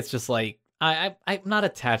to me, it's just like, I'm not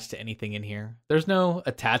attached to anything in here. There's no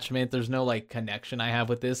attachment. There's no like connection I have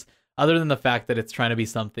with this, other than the fact that it's trying to be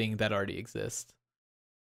something that already exists.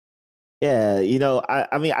 Yeah, you know,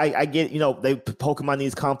 I mean, I get, you know, Pokemon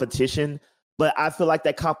needs competition, but I feel like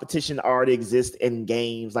that competition already exists in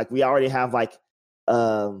games. Like we already have like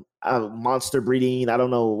monster breeding. I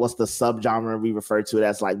don't know what's the subgenre we refer to it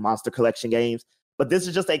as, like monster collection games. But this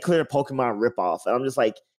is just a clear Pokemon ripoff. And I'm just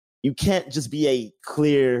like, you can't just be a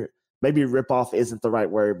clear, maybe ripoff isn't the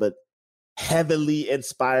right word, but heavily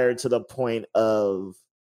inspired to the point of,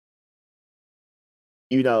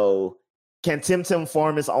 you know, can Temtem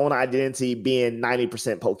form its own identity being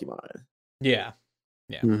 90% Pokemon? Yeah.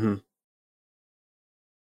 Mm-hmm.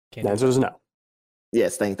 The answer is no.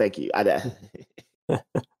 Yes, thank you.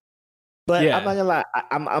 But yeah. I'm not gonna lie,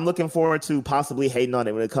 I'm looking forward to possibly hating on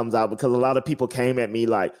it when it comes out, because a lot of people came at me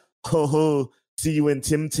like, ho, see you in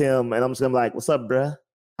Temtem, and I'm just gonna be like, what's up, bruh?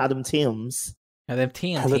 How them Tims? How them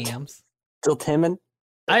Tims? Still Timmin'?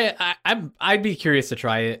 I'd be curious to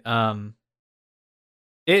try it.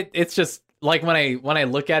 It's just like when I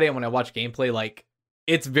look at it and when I watch gameplay, like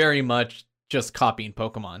it's very much just copying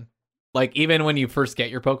Pokemon. Like even when you first get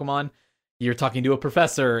your Pokemon, you're talking to a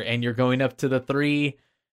professor and you're going up to the 3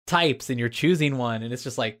 types and you're choosing one, and it's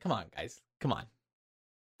just like, come on, guys, come on.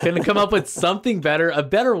 Couldn't come up with something better, a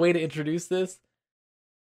better way to introduce this?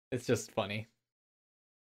 It's just funny.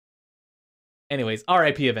 Anyways,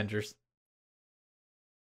 RIP Avengers.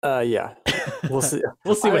 Yeah. We'll see.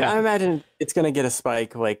 We'll see what happens. I imagine it's gonna get a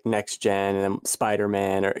spike like next gen and then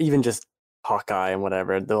Spider-Man, or even just Hawkeye and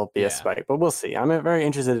whatever. There'll be a spike, but we'll see. I'm very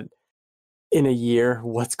interested in a year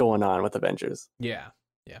what's going on with Avengers. Yeah.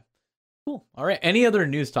 Cool. All right. Any other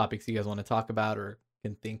news topics you guys want to talk about or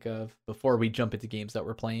can think of before we jump into games that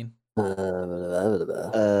we're playing? I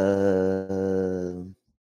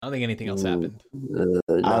don't think anything else happened. I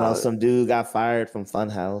don't know. Some dude got fired from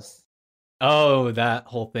Funhouse. Oh, that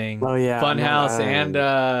whole thing. Oh yeah, Funhouse and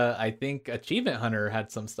I think Achievement Hunter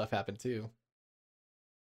had some stuff happen too.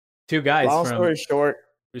 2 guys. Long story short,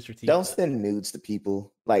 Rooster Teeth. Don't send nudes to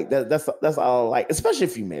people. Like that's all. Like, especially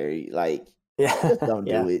if you're married. Like, just don't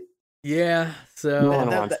do it. Yeah. So no one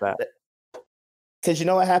wants that. Because you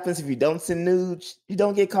know what happens if you don't send nudes? You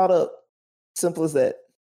don't get caught up. Simple as that.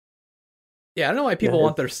 Yeah, I don't know why people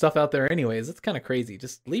want their stuff out there anyways. It's kind of crazy.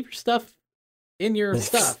 Just leave your stuff in your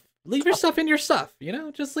stuff. Leave your stuff in your stuff, you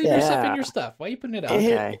know? Just leave your stuff in your stuff. Why are you putting it out?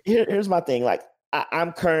 Okay. Here's my thing. Like,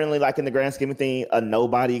 I'm currently, like, in the grand scheme of things, a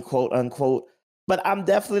nobody, quote unquote. But I'm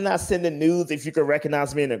definitely not sending nudes if you can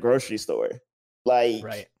recognize me in a grocery store. Like,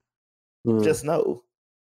 right. Just know.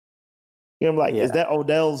 You know, I'm like, is that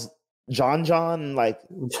Odell's John? Like,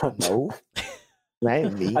 no. That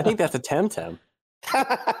ain't me. I think that's a Temtem.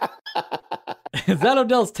 Is that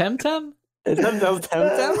Odell's Temtem? Is that Odell's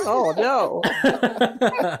Temtem? Oh no!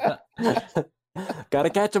 Gotta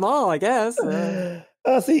catch them all, I guess.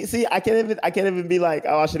 See, I can't even be like,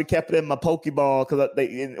 oh, I should have kept it in my Pokeball, because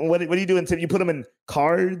what are you doing, Tim? You put them in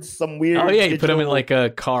cards, some weird. Oh yeah, you put them in like a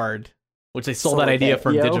card, which they sold that idea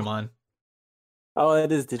from Digimon. Oh,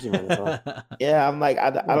 it is Digimon as well. Yeah, I'm like, I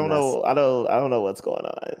don't know what's going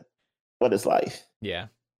on. What is life? Yeah.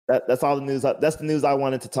 That's all the news. That's the news I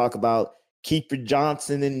wanted to talk about. Kiefer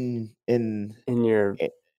Johnson in your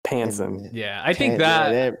pants. Yeah, I think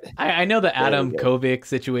that I know the Adam Kovic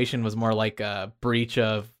situation was more like a breach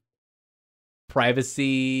of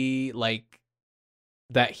privacy, like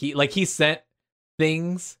that he sent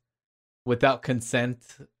things without consent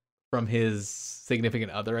from his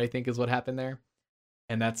significant other, I think is what happened there.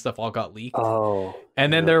 And that stuff all got leaked. Oh.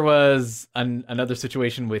 And then there was another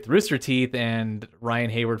situation with Rooster Teeth and Ryan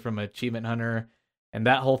Hayward from Achievement Hunter, and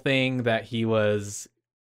that whole thing that he was,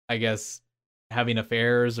 I guess, having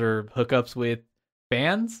affairs or hookups with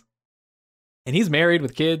fans. And he's married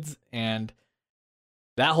with kids, and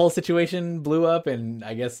that whole situation blew up, and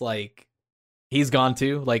I guess like he's gone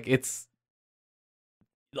too. Like it's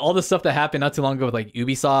all the stuff that happened not too long ago with like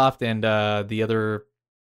Ubisoft and the other,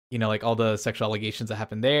 you know, like all the sexual allegations that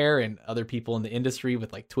happened there and other people in the industry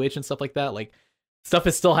with like Twitch and stuff like that. Like stuff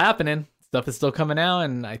is still happening. Stuff is still coming out,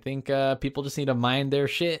 and I think people just need to mind their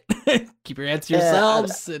shit. Keep your hands to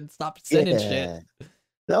yourselves and stop sending shit.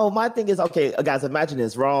 No, my thing is, okay, guys, imagine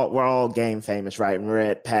this. We're all game famous, right? And we're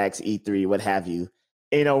at PAX, E3, what have you.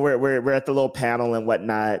 And, you know, we're at the little panel and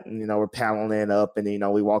whatnot, and, you know, we're paneling up, and, you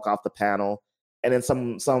know, we walk off the panel, and then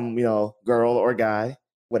some you know, girl or guy,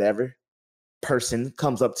 whatever, person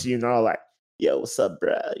comes up to you and they're all like, yo, what's up,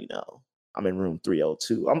 bruh? You know, I'm in room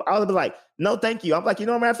 302. I'll be like, no, thank you. I'm like, you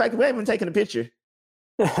know, matter of fact, we haven't even taken a picture.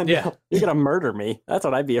 Yeah, you're gonna murder me. That's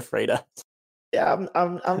what I'd be afraid of. Yeah,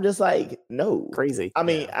 I'm just like, no, crazy. I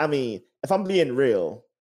mean, if I'm being real,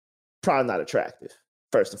 probably not attractive,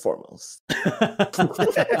 first and foremost.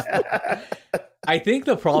 I think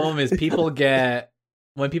the problem is when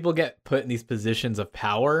people get put in these positions of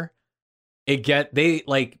power,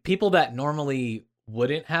 people that normally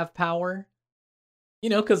wouldn't have power, you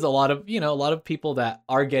know, because a lot of people that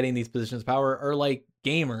are getting these positions of power are like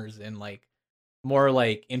gamers and like more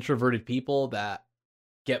like introverted people that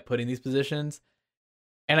get put in these positions.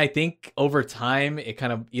 And I think over time it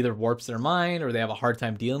kind of either warps their mind, or they have a hard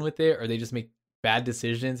time dealing with it, or they just make bad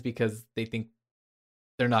decisions because they think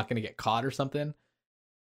they're not going to get caught or something.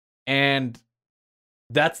 And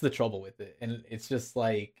that's the trouble with it. And it's just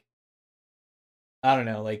like, I don't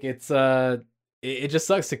know, like it's it just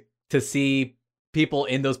sucks to see people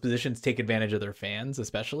in those positions take advantage of their fans,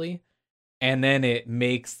 especially. And then it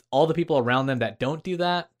makes all the people around them that don't do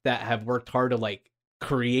that have worked hard to like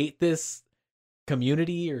create this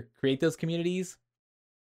community or create those communities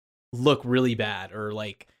look really bad, or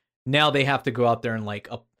like now they have to go out there and like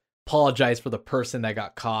apologize for the person that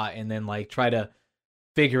got caught, and then like try to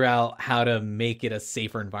figure out how to make it a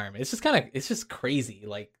safer environment. It's just crazy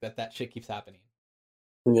like that shit keeps happening.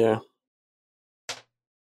 Yeah.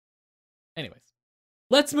 Anyways,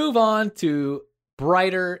 let's move on to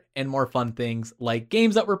brighter and more fun things like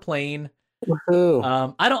games that we're playing.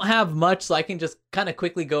 Woohoo. I don't have much, so I can just kind of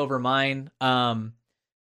quickly go over mine.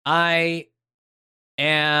 I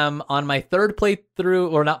am on my third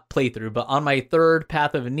playthrough, or not playthrough, but on my third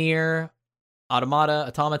path of Nier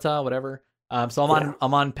Automata, whatever. So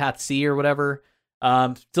I'm on path C or whatever.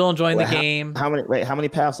 Still enjoying the game. How many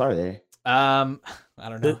paths are there? I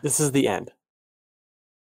don't know. This is the end.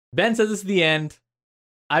 Ben says this is the end.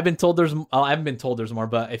 I've been told I haven't been told there's more,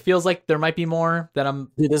 but it feels like there might be more that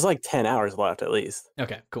I'm. Dude, there's like 10 hours left at least.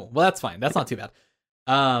 Okay, cool. Well, that's fine. That's not too bad.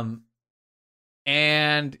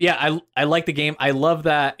 And yeah, I like the game. I love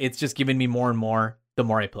that it's just giving me more and more the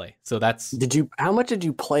more I play. So that's. How much did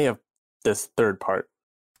you play of this third part?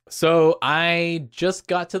 So I just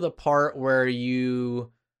got to the part where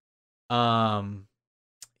you save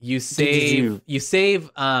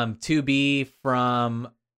 2B from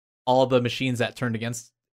all the machines that turned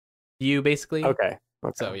against you, basically. Okay.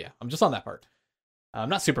 So yeah, I'm just on that part. I'm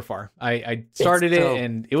not super far. I started it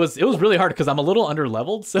and it was really hard because I'm a little under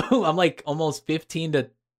leveled. So I'm like almost 15 to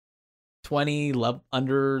 20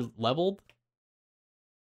 under leveled.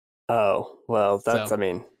 Oh, well,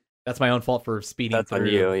 that's my own fault for speeding. That's through. On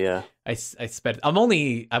you, yeah. I sped. I've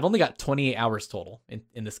only got 28 hours total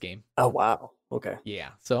in this game. Oh wow. Okay. Yeah,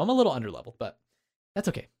 so I'm a little under leveled, but that's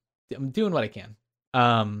okay. I'm doing what I can.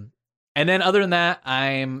 And then other than that,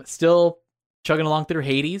 I'm still chugging along through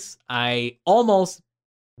Hades. I almost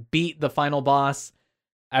beat the final boss.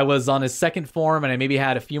 I was on his second form, and I maybe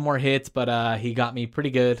had a few more hits, but he got me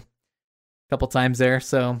pretty good a couple times there.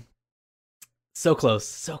 So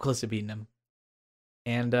close to beating him.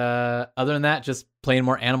 And other than that, just playing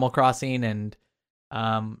more Animal Crossing and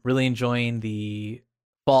really enjoying the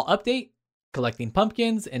fall update, collecting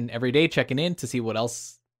pumpkins, and every day checking in to see what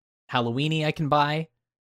else Halloween-y I can buy.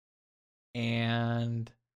 And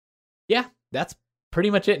yeah, that's pretty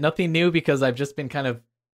much it. Nothing new because I've just been kind of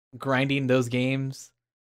grinding those games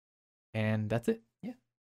And that's it. Yeah.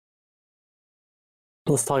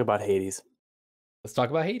 Let's talk about Hades. Let's talk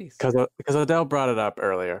about Hades. Because Odell brought it up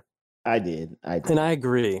earlier. I did. And I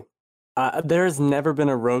agree. There's never been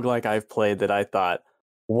a roguelike I've played that I thought,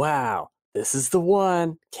 wow, this is the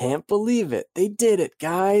one. Can't believe it. They did it,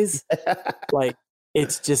 guys. Like,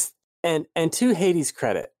 it's just, and to Hades'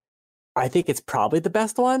 credit, I think it's probably the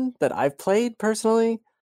best one that I've played personally.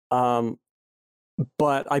 But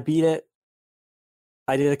I beat it.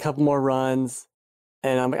 I did a couple more runs,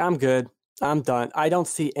 and I'm like, I'm good. I'm done. I don't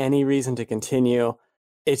see any reason to continue.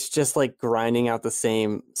 It's just like grinding out the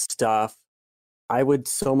same stuff. I would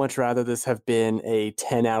so much rather this have been a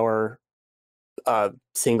 10-hour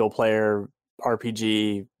single player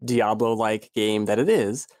RPG Diablo-like game that it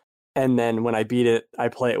is. And then when I beat it, I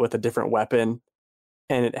play it with a different weapon,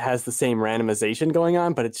 and it has the same randomization going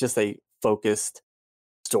on, but it's just a focused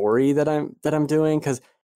story that I'm doing, because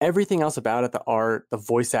everything else about it, the art, the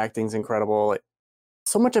voice acting is incredible. Like,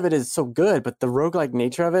 so much of it is so good, but the roguelike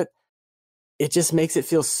nature of it, it just makes it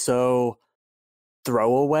feel so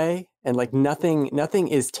throwaway, and like nothing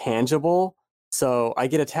is tangible. So I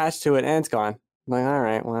get attached to it and it's gone. I'm like, all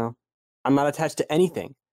right, well, I'm not attached to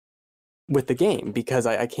anything with the game because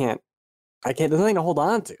I can't, there's nothing to hold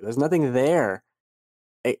on to. There's nothing there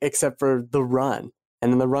except for the run.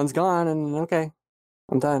 And then the run's gone, and okay,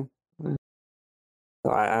 I'm done.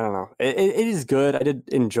 So I don't know. It is good. I did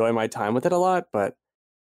enjoy my time with it a lot, but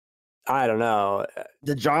I don't know.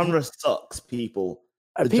 The genre sucks, people.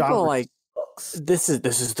 The People genre like, sucks. this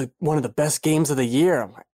is one of the best games of the year.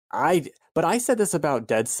 I'm like, but I said this about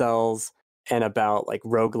Dead Cells and about like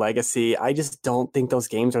Rogue Legacy. I just don't think those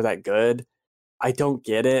games are that good. I don't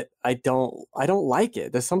get it. I don't like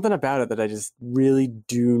it. There's something about it that I just really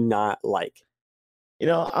do not like. You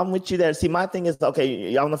know, I'm with you there. See, my thing is, okay,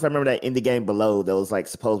 I don't know if I remember that indie game Below that was like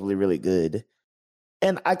supposedly really good.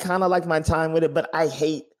 And I kind of like my time with it, but I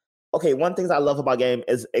hate, okay, one thing I love about game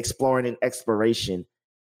is exploring and exploration.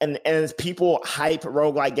 And as people hype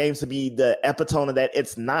roguelike games to be the epitome of that,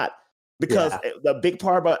 it's not. Because the big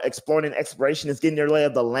part about exploring and exploration is getting your lay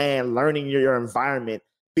of the land, learning your environment,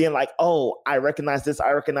 being like, oh, I recognize this,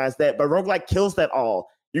 I recognize that. But roguelike kills that all.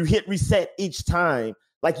 You hit reset each time.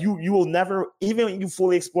 Like you will never, even when you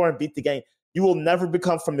fully explore and beat the game, you will never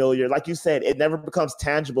become familiar. Like you said, it never becomes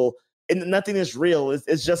tangible. And nothing is real.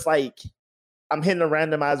 It's just like I'm hitting a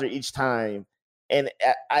randomizer each time. And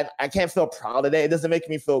I can't feel proud of that. It doesn't make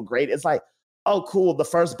me feel great. It's like, oh, cool. The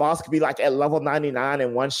first boss could be like at level 99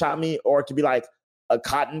 and one-shot me, or it could be like a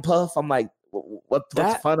cotton puff. I'm like,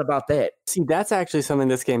 what's fun about that? See, that's actually something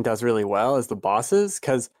this game does really well, is the bosses,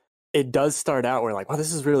 because it does start out where like, wow,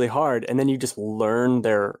 this is really hard. And then you just learn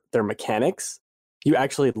their mechanics. You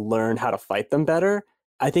actually learn how to fight them better.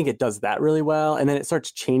 I think it does that really well. And then it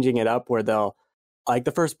starts changing it up where they'll, like,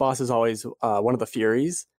 the first boss is always one of the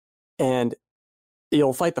Furies. And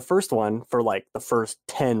you'll fight the first one for like the first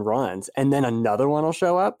 10 runs. And then another one will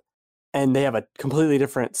show up. And they have a completely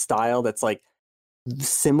different style that's like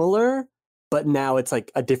similar, but now it's like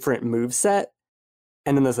a different move set.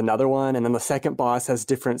 And then there's another one, and then the second boss has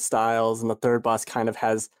different styles, and the third boss kind of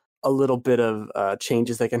has a little bit of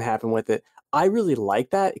changes that can happen with it. I really like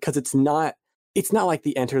that because it's not like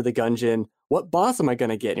the Enter the Gungeon, what boss am I going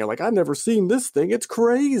to get? And you're like, I've never seen this thing. It's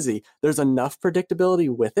crazy. There's enough predictability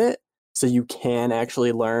with it so you can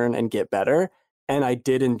actually learn and get better. And I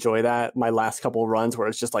did enjoy that my last couple runs where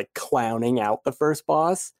it's just like clowning out the first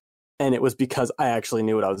boss. And it was because I actually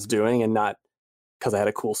knew what I was doing and not because I had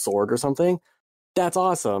a cool sword or something. That's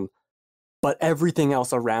awesome. But everything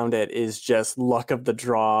else around it is just luck of the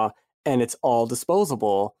draw, and it's all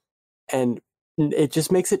disposable. And it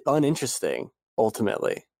just makes it uninteresting,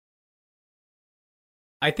 ultimately.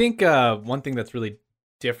 I think one thing that's really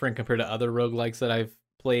different compared to other roguelikes that I've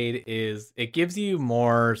played is it gives you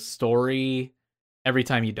more story every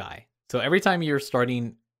time you die. So every time you're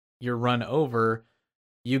starting your run over,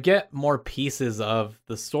 you get more pieces of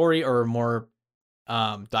the story or more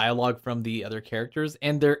dialogue from the other characters,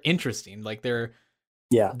 and they're interesting. Like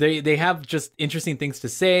they have just interesting things to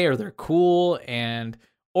say, or they're cool,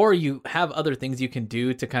 or you have other things you can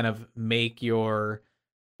do to kind of make your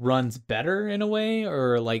runs better in a way,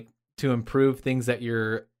 or like to improve things that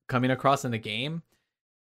you're coming across in the game.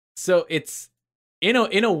 So it's in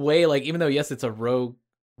a way, like, even though yes, it's a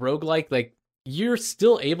roguelike, like you're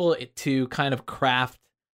still able to kind of craft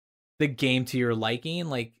the game to your liking,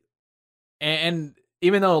 like, and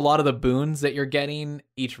even though a lot of the boons that you're getting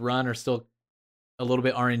each run are still a little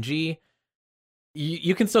bit RNG,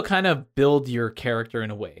 you can still kind of build your character in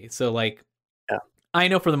a way. So like, I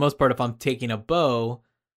know for the most part, if I'm taking a bow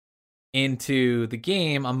into the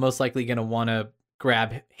game, I'm most likely going to want to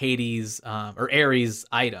grab Hades or Ares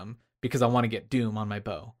item because I want to get Doom on my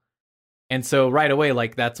bow. And so right away,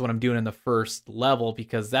 like that's what I'm doing in the first level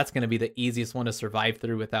because that's going to be the easiest one to survive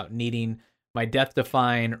through without needing my Death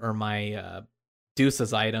Define or my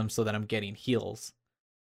Deuce's item so that I'm getting heals.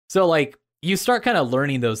 So like you start kind of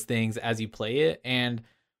learning those things as you play it. And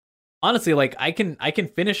honestly, like I can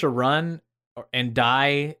finish a run and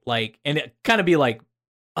die like, and it kind of be like,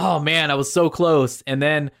 oh man, I was so close. And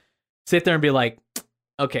then sit there and be like,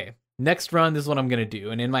 okay, next run, this is what I'm going to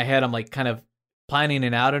do. And in my head, I'm like kind of planning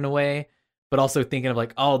it out in a way, but also thinking of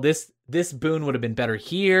like, oh, this boon would have been better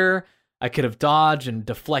here. I could have dodged and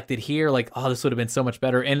deflected here. Like, oh, this would have been so much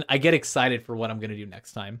better. And I get excited for what I'm going to do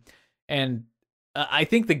next time. And I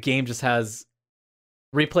think the game just has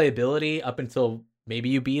replayability up until maybe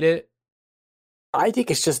you beat it. I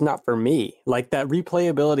think it's just not for me. Like that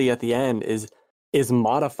replayability at the end is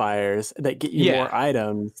modifiers that get you more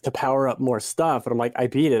items to power up more stuff. And I'm like, I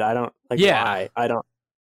beat it. I don't like why. I don't.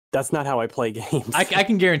 That's not how I play games. I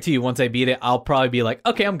can guarantee you once I beat it, I'll probably be like,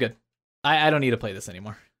 okay, I'm good. I don't need to play this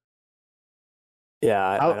anymore.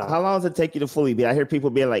 Yeah. How long does it take you to fully beat? I hear people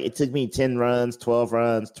being like, it took me 10 runs, 12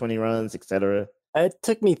 runs, 20 runs, etc. It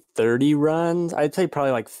took me 30 runs. I'd say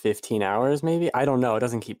probably like 15 hours, maybe. I don't know. It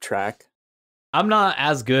doesn't keep track. I'm not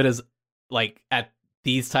as good as like at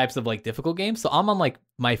these types of like difficult games, so I'm on like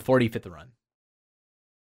my 45th run,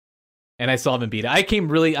 and I still haven't beat it.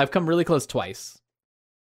 I've come really close twice.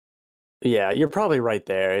 Yeah, you're probably right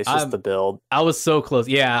there. It's just the build. I was so close.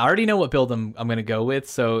 Yeah, I already know what build I'm gonna go with,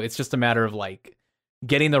 so it's just a matter of like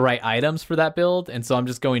getting the right items for that build, and so I'm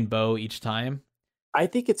just going bow each time. I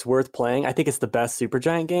think it's worth playing. I think it's the best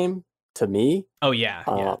Supergiant game to me. Oh yeah,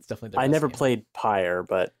 it's definitely the best I never game. played Pyre,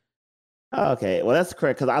 but okay, well that's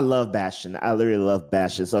correct because I love Bastion. I literally love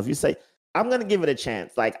Bastion. So if you say I'm gonna give it a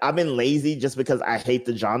chance, like I've been lazy just because I hate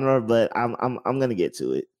the genre, but I'm gonna get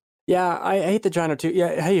to it. Yeah, I hate the genre too.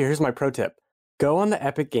 Yeah, hey, here's my pro tip: go on the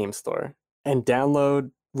Epic Game Store and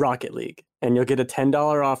download Rocket League, and you'll get a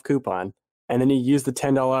 $10 off coupon, and then you use the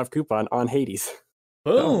 $10 off coupon on Hades.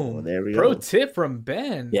 Boom! Oh, there we Pro go. tip from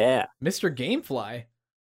Ben. Yeah, Mr. Gamefly.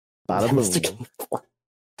 Bada boom. Mr. Gamefly.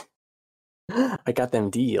 I got them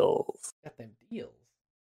deals. Got them deals.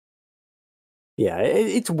 Yeah,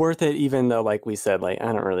 it's worth it, even though, like we said, like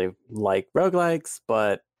I don't really like roguelikes,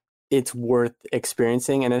 but it's worth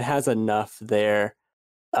experiencing, and it has enough there.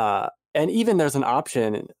 And even there's an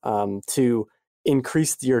option to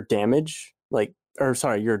increase your damage,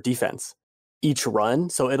 your defense each run.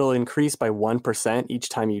 So it'll increase by 1% each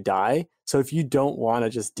time you die. So if you don't want to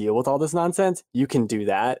just deal with all this nonsense, you can do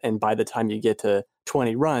that. And by the time you get to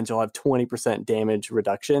 20 runs, you'll have 20% damage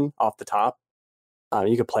reduction off the top.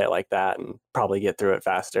 You could play it like that and probably get through it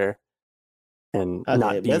faster. And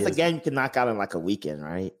not be it's a game you can knock out in like a weekend,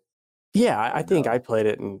 right? Yeah, I think I played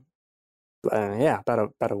it in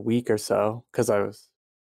about a week or so because I was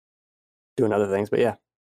doing other things. But yeah,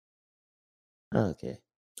 okay.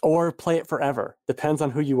 Or play it forever. Depends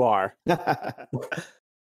on who you are.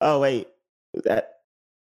 Oh wait,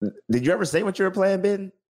 did you ever say what you were playing,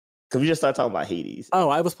 Ben? Because we just started talking about Hades. Oh,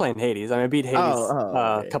 I was playing Hades. I mean, I beat Hades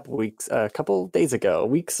okay. a couple days ago,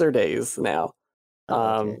 weeks or days now.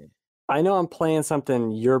 Okay. I know I'm playing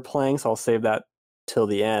something you're playing, so I'll save that till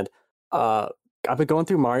the end. I've been going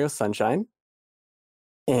through Mario Sunshine,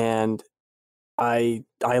 and I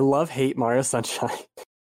hate Mario Sunshine.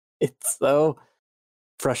 It's so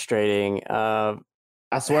frustrating. I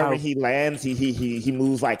swear when he lands, he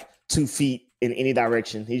moves like 2 feet in any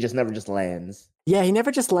direction. He just never just lands. Yeah, he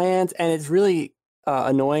never just lands, and it's really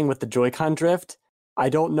annoying with the Joy-Con drift. I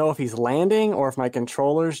don't know if he's landing or if my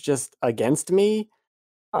controller's just against me.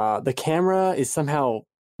 The camera is somehow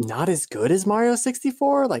not as good as Mario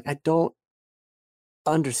 64. Like, I don't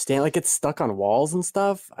understand. Like, it's stuck on walls and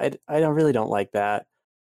stuff. I really don't like that.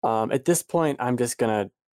 At this point, I'm just gonna.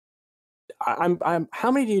 I'm. How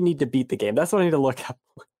many do you need to beat the game? That's what I need to look up.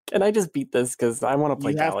 Can I just beat this because I want to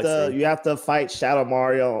play Galaxy? You have to fight Shadow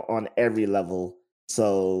Mario on every level.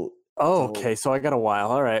 So. Okay. So I got a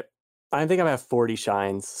while. All right. I think I have 40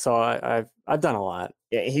 shines, so I've done a lot.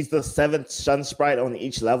 Yeah, he's the 7th Sun Sprite on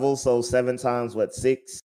each level, so 7 times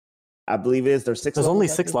 6? I believe it is. There's 6. There's only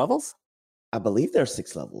 6 levels. I believe there's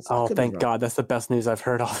 6 levels. Oh, thank God! That's the best news I've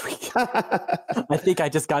heard all week. I think I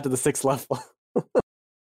just got to the 6th level.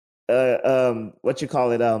 What you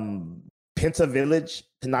call it? Penta Village,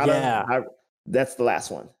 Pinata. Yeah, that's the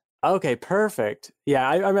last one. Okay, perfect. Yeah,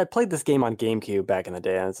 I played this game on GameCube back in the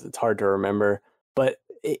day. It's hard to remember, but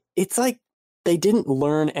it's like they didn't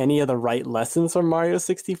learn any of the right lessons from Mario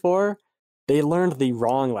 64. They learned the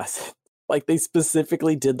wrong lesson. Like they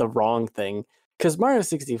specifically did the wrong thing. Because Mario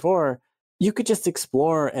 64, you could just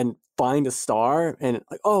explore and find a star and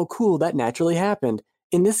like, oh, cool, that naturally happened.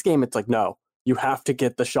 In this game, it's like, no, you have to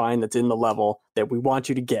get the shine that's in the level that we want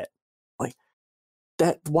you to get. Like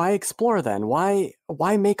that, why explore then? Why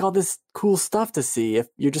make all this cool stuff to see if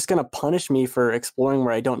you're just gonna punish me for exploring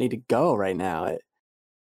where I don't need to go right now?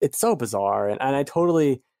 It's so bizarre, and I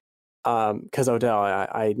totally because Odell,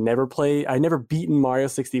 I never beaten Mario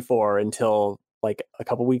 64 until like a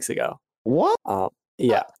couple weeks ago. What?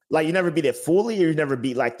 Yeah. Like you never beat it fully, or you never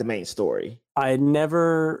beat like the main story? I had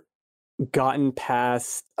never gotten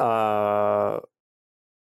past the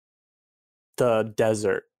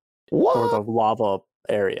desert What? or the lava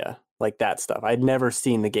area, like that stuff. I'd never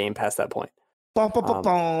seen the game past that point.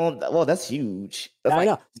 Well, that's huge. That's I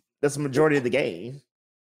know. That's the majority of the game.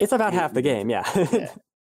 It's about half the game, yeah.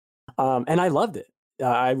 And I loved it.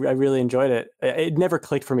 I really enjoyed it. It never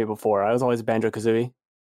clicked for me before. I was always a Banjo-Kazooie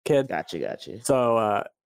kid. Gotcha. So,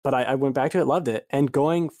 but I went back to it, loved it. And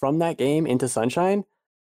going from that game into Sunshine,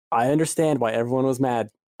 I understand why everyone was mad.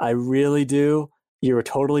 I really do. You were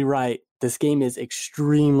totally right. This game is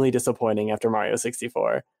extremely disappointing after Mario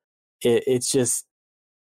 64. It's just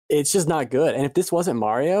not good. And if this wasn't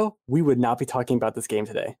Mario, we would not be talking about this game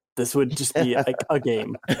today. This would just be like a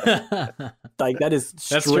game. Like that is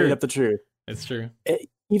straight up the truth. It's true.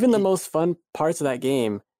 Even the most fun parts of that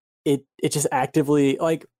game, it just actively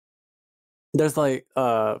like. There's like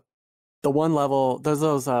the one level. There's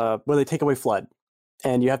those where they take away FLUDD,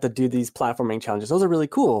 and you have to do these platforming challenges. Those are really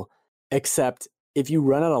cool. Except if you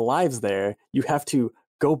run out of lives there, you have to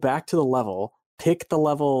go back to the level, pick the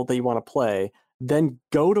level that you want to play, then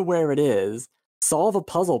go to where it is, solve a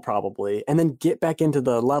puzzle probably, and then get back into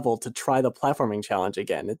the level to try the platforming challenge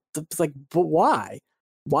again. It's like, but why?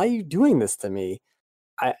 Why are you doing this to me?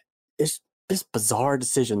 It's just bizarre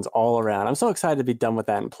decisions all around. I'm so excited to be done with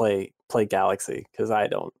that and play Galaxy because I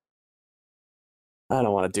don't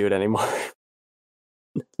want to do it anymore.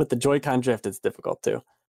 With the Joy-Con drift, it's difficult too.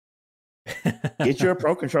 Get you a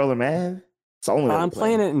Pro Controller, man. It's only I'm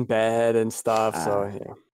playing it in bed and stuff, so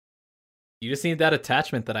yeah. You just need that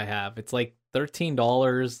attachment that I have. It's like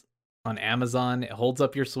 $13 on Amazon. It holds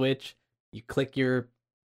up your Switch. You click your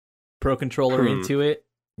Pro Controller into it,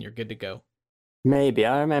 and you're good to go. Maybe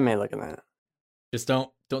I may look at that. Just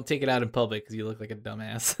don't take it out in public because you look like a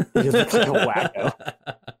dumbass. You look like a wacko.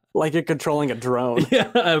 Like you're controlling a drone.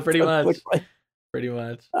 Yeah, pretty much. Pretty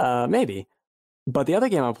much. Maybe. But the other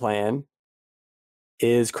game I'm playing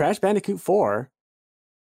is Crash Bandicoot 4,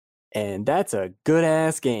 and that's a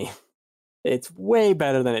good-ass game. It's way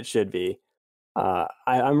better than it should be.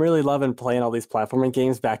 I'm really loving playing all these platforming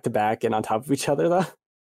games back-to-back and on top of each other, though.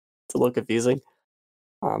 It's a little confusing.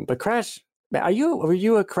 But Crash, were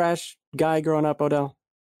you a Crash guy growing up, Odell?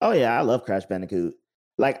 Oh yeah, I love Crash Bandicoot.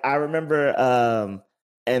 Like I remember,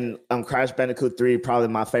 and Crash Bandicoot 3, probably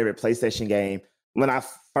my favorite PlayStation game. When I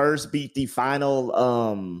first beat the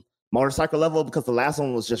final motorcycle level, because the last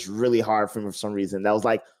one was just really hard for me for some reason. That was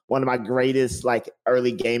like one of my greatest like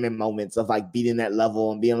early gaming moments of like beating that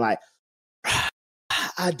level and being like,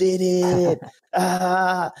 I did it.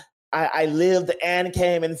 I lived and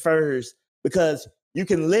came in first, because you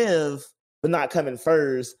can live but not come in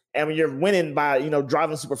first. And when you're winning by,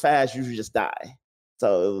 driving super fast, you usually just die.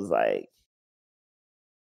 So it was like.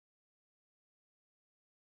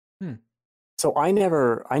 So I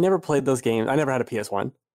never played those games. I never had a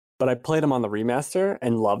PS1, but I played them on the remaster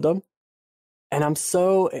and loved them. And I'm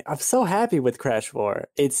so happy with Crash 4.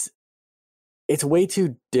 It's way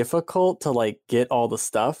too difficult to like get all the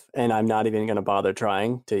stuff, and I'm not even going to bother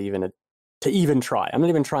trying to even try. I'm not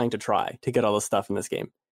even trying to try to get all the stuff in this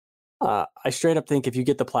game. I straight up think if you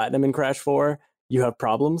get the platinum in Crash 4, you have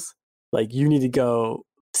problems. Like you need to go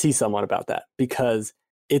see someone about that, because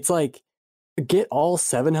it's like get all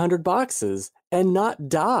 700 boxes and not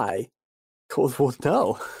die. Well,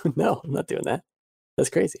 no, I'm not doing that. That's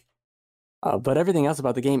crazy. But everything else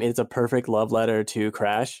about the game is a perfect love letter to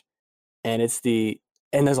Crash. And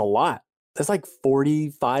there's a lot. There's like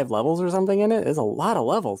 45 levels or something in it. There's a lot of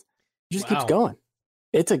levels. It just keeps going.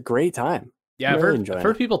 It's a great time. Yeah, I've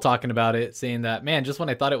heard people talking about it, saying that, man, just when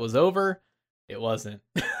I thought it was over, it wasn't.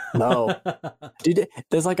 No. Dude,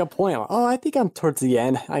 there's like a point. Oh, I think I'm towards the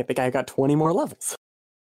end. I think I got 20 more levels.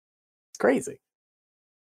 It's crazy.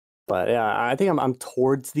 But yeah, I think I'm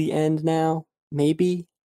towards the end now. Maybe.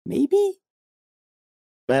 Man,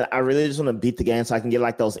 I really just want to beat the game so I can get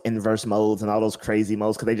like those inverse modes and all those crazy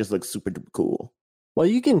modes, because they just look super duper cool. Well,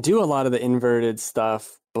 you can do a lot of the inverted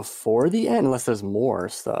stuff before the end, unless there's more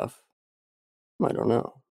stuff. I don't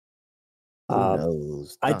know. Who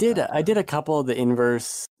knows? I did a couple of the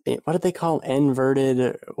inverse. What did they call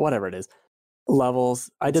inverted? Whatever it is. levels.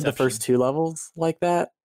 I did the Inception. first 2 levels like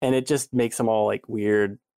that, and it just makes them all like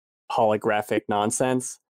weird holographic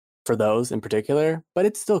nonsense for those in particular. But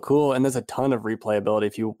it's still cool, and there's a ton of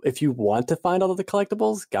replayability if you want to find all of the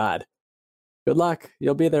collectibles. God, good luck.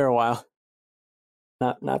 You'll be there a while.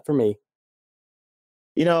 Not for me.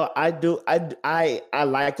 You know, I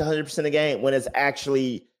like 100% a game when it's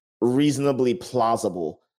actually reasonably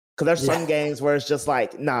plausible. Because there's some games where it's just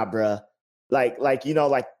like, nah, bruh. Like you know,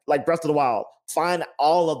 like Breath of the Wild. Find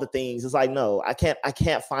all of the things. It's like, no, I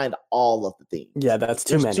can't find all of the things. Yeah, that's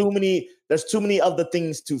too many. There's too many of the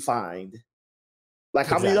things to find. Like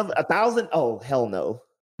how many of 1,000? Oh, hell no.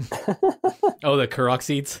 Oh, the Korok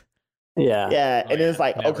seeds. Yeah. Yeah, and it's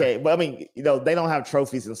like, never. okay, but I mean, you know, they don't have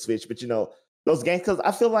trophies in Switch, but you know, those games, because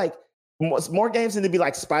I feel like more games need to be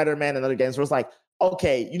like Spider-Man and other games where it's like,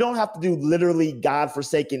 okay, you don't have to do literally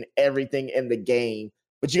godforsaken everything in the game,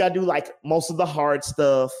 but you got to do like most of the hard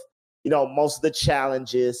stuff, you know, most of the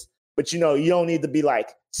challenges, but you know, you don't need to be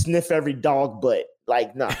like sniff every dog butt.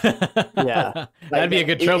 Like, no. Yeah. That'd be a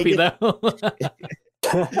good trophy, though.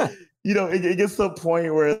 You know, it gets to a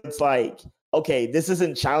point where it's like, okay, this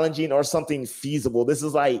isn't challenging or something feasible. This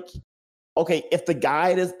is like, okay, if the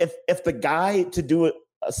guide to do it,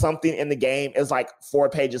 something in the game is like 4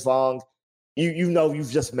 pages long, you know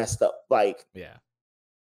you've just messed up. Like, yeah,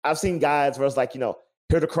 I've seen guides where it's like, you know,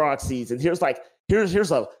 here are the Korok seeds, and here's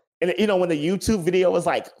a, and you know, when the YouTube video is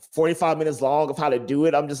like 45 minutes long of how to do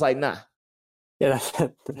it, I'm just like, nah, Yeah.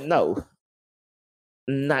 no,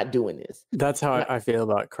 not doing this. That's how I feel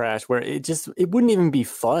about Crash, where it wouldn't even be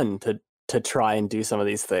fun to try and do some of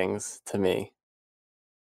these things to me.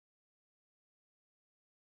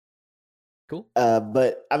 cool.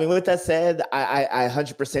 But I mean, with that said, I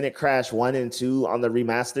 100% it Crash 1 and 2 on the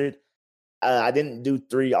remastered. I didn't do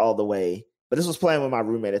 3 all the way, but this was playing with my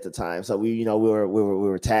roommate at the time, so we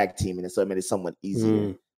were tag teaming it, so it made it somewhat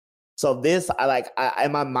easier. So this,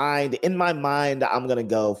 in my mind, I'm gonna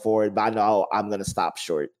go for it, but I know I'm gonna stop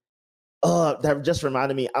short. That just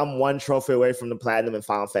reminded me, I'm 1 trophy away from the platinum in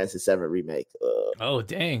Final Fantasy VII Remake. Oh,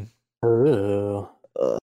 dang. Ooh.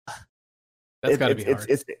 That's gotta be hard.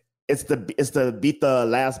 It's the beat the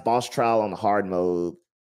last boss trial on the hard mode,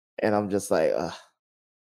 and I'm just like,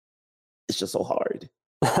 it's just so hard.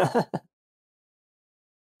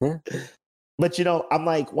 Yeah. But you know, I'm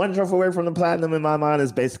like 1 trophy away from the platinum in my mind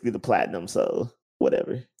is basically the platinum, so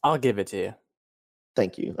whatever. I'll give it to you.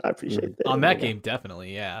 Thank you. I appreciate that. On that game,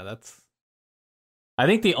 definitely. Yeah, I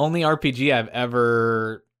think the only RPG I've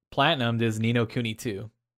ever platinumed is Ni no Kuni 2.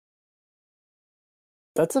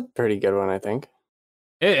 That's a pretty good one, I think.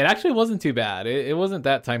 It actually wasn't too bad. It wasn't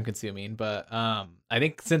that time consuming, but I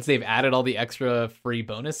think since they've added all the extra free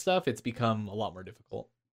bonus stuff, it's become a lot more difficult.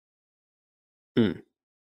 Yeah.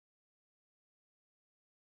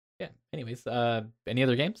 Anyways, any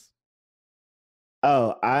other games?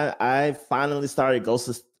 Oh, I finally started Ghost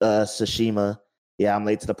of Tsushima. Yeah, I'm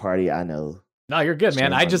late to the party. I know. No, you're good,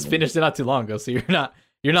 man. I just finished it not too long ago, so you're not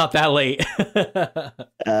that late.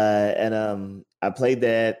 And I played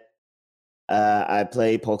that. I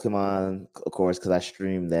played Pokemon, of course, because I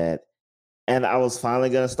streamed that, and I was finally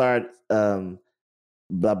gonna start blah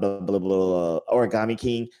blah blah blah Origami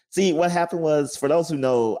King. See, what happened was, for those who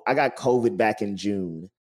know, I got COVID back in June,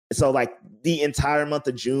 so like the entire month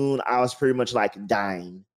of June, I was pretty much like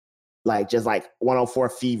dying, like just like 104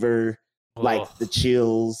 fever, like the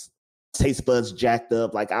chills, taste buds jacked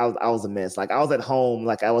up, like I was a mess. Like I was at home,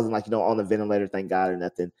 like I wasn't like, you know, on the ventilator, thank God, or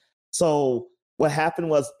nothing. So what happened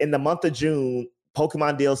was, in the month of June,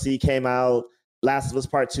 Pokemon DLC came out, Last of Us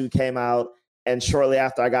Part 2 came out, and shortly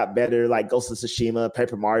after I got better, like Ghost of Tsushima,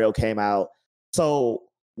 Paper Mario came out. So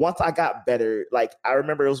once I got better, like I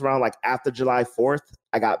remember it was around like after July 4th,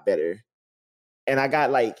 I got better. And I got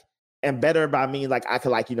like, and better by me, like I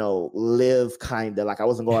could like, you know, live kind of, like I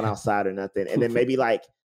wasn't going outside or nothing. And then maybe like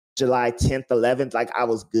July 10th, 11th, like I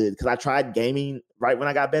was good. Cause I tried gaming right when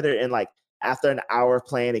I got better, and like after an hour of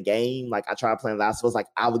playing a game, like I tried playing Last of Us, like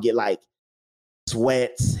I would get like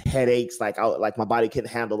sweats, headaches, like my body couldn't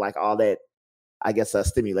handle like all that, I guess,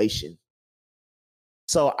 stimulation.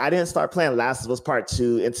 So I didn't start playing Last of Us Part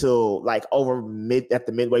 2 until like at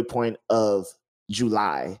the midway point of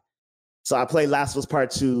July. So I played Last of Us Part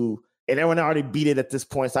 2, and everyone already beat it at this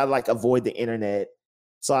point, so I like avoid the internet.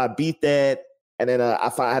 So I beat that, and then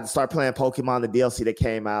I had to start playing Pokemon, the DLC that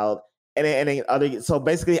came out. And then other, so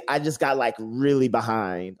basically I just got like really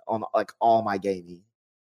behind on like all my gaming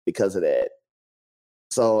because of that.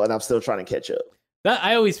 So, and I'm still trying to catch up. That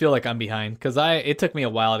I always feel like I'm behind, because it took me a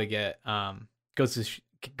while to get Ghost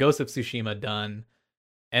of Tsushima done.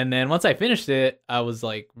 And then once I finished it, I was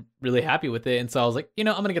like really happy with it. And so I was like, I'm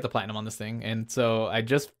going to get the platinum on this thing. And so I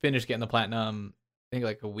just finished getting the platinum, I think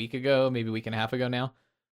like a week ago, maybe a week and a half ago now.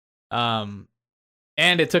 And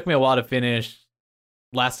it took me a while to finish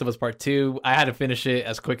Last of Us Part 2. I had to finish it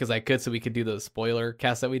as quick as I could so we could do the spoiler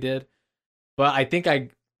cast that we did. But I think I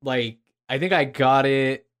got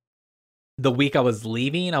it the week I was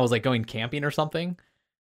leaving. I was like going camping or something.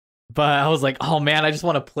 But I was like, oh man, I just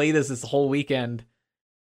want to play this whole weekend.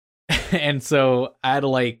 And so I had to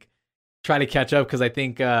like try to catch up because I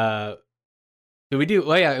think did we do?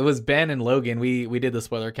 Well, yeah, it was Ben and Logan. We did the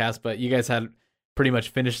spoiler cast, but you guys had pretty much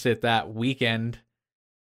finished it that weekend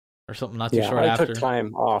or something. Not too short after. I took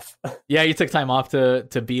time off. Yeah, you took time off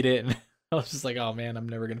to beat it, and I was just like, oh man, I'm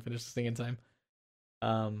never gonna finish this thing in time.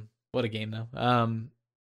 What a game though.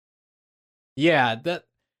 Yeah,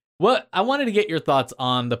 what I wanted to get your thoughts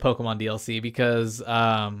on the Pokemon DLC because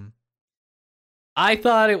I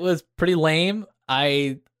thought it was pretty lame.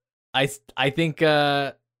 I think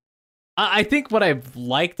I think what I've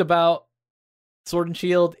liked about Sword and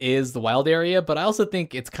Shield is the wild area, but I also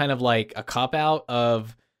think it's kind of like a cop out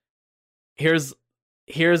of here's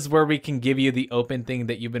where we can give you the open thing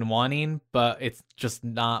that you've been wanting, but it's just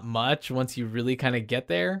not much once you really kind of get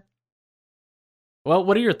there. Well,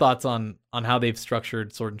 what are your thoughts on how they've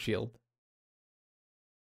structured Sword and Shield?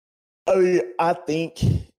 I mean, I think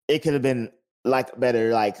it could have been like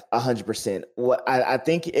better, like 100%. What I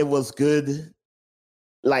think it was good,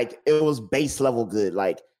 like it was base level good.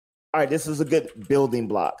 Like, all right, this is a good building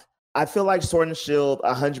block. I feel like Sword and Shield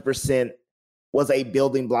 100% was a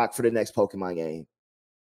building block for the next Pokemon game.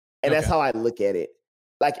 And that's how I look at it.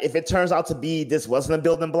 Like, if it turns out to be this wasn't a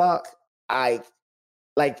building block,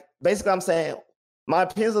 basically I'm saying my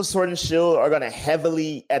opinions of Sword and Shield are going to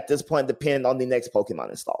heavily, at this point, depend on the next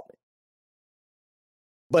Pokemon installment.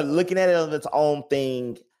 But looking at it as its own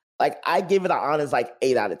thing, like, I give it an honest,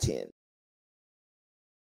 8 out of 10.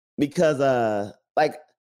 Because,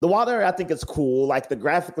 the water, I think it's cool. Like,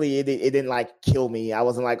 graphically, it didn't, kill me. I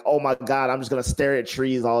wasn't like, oh, my God, I'm just going to stare at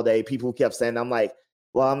trees all day. People kept saying, I'm like,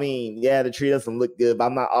 well, I mean, yeah, the tree doesn't look good, but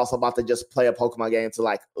I'm not also about to just play a Pokemon game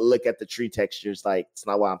to, look at the tree textures. Like, it's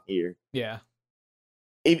not why I'm here. Yeah.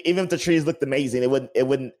 Even if the trees looked amazing, it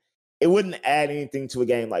wouldn't add anything to a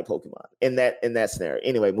game like Pokemon in that scenario.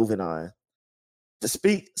 Anyway, moving on.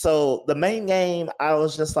 So the main game, I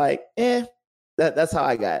was just like, that's how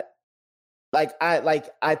I got.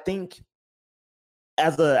 I think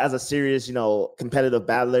as a serious, competitive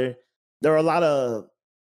battler, there are a lot of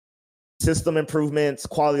system improvements,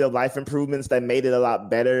 quality of life improvements that made it a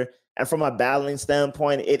lot better. And from a battling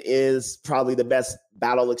standpoint, it is probably the best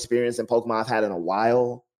battle experience in Pokemon I've had in a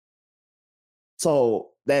while.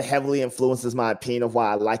 So that heavily influences my opinion of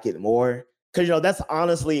why I like it more. Because, that's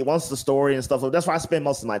honestly, once the story and stuff, that's where I spend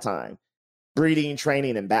most of my time. Breeding,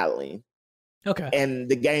 training, and battling. Okay. And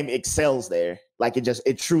the game excels there.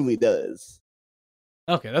 It truly does.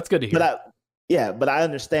 Okay, that's good to hear. But I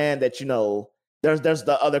understand that, there's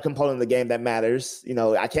the other component of the game that matters.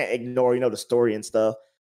 I can't ignore, the story and stuff.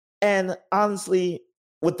 And honestly,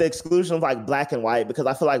 with the exclusion of Black and White, because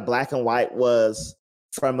I feel like Black and White was,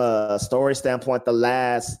 from a story standpoint, the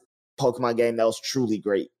last Pokemon game that was truly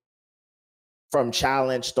great. From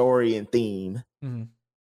challenge, story, and theme. Mm-hmm.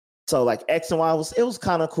 So X and Y was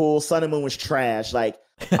kind of cool. Sun and Moon was trash.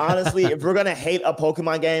 Honestly, if we're gonna hate a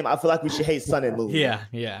Pokemon game, I feel like we should hate Sun and Moon. Yeah.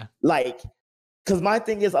 Because my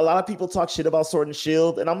thing is, a lot of people talk shit about Sword and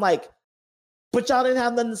Shield, and I'm like, but y'all didn't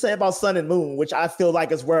have nothing to say about Sun and Moon, which I feel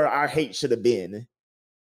like is where our hate should have been.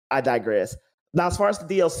 I digress. Now, as far as the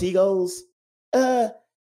DLC goes,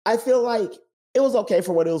 I feel like it was okay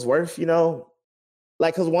for what it was worth,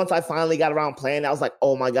 because once I finally got around playing, I was like,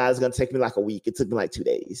 oh my God, it's going to take me a week. It took me 2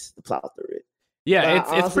 days to plow through it. Yeah,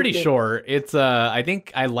 it's pretty short. It's I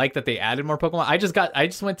think I like that they added more Pokemon. I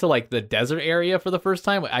just went to the desert area for the first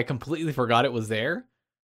time. I completely forgot it was there.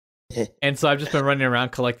 And so I've just been running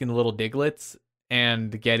around collecting the little Diglets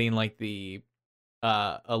and getting the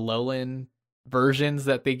Alolan versions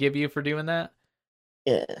that they give you for doing that.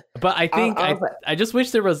 Yeah. But I think I just wish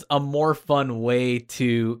there was a more fun way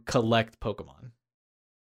to collect Pokemon.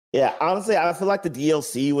 Yeah, honestly, I feel like the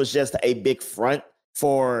DLC was just a big front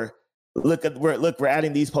for we're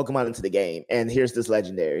adding these Pokemon into the game, and here's this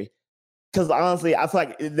legendary. Because honestly, I feel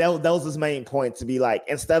like that was his main point, to be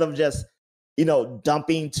instead of just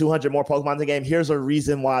dumping 200 more Pokemon in the game, here's a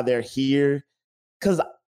reason why they're here. Because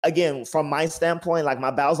again, from my standpoint,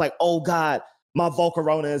 my battle was oh God, my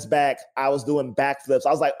Volcarona is back. I was doing backflips.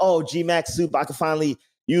 I was like, oh, G-Max Soup, I can finally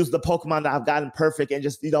use the Pokemon that I've gotten perfect, and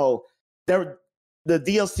just the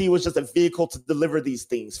DLC was just a vehicle to deliver these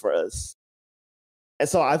things for us. and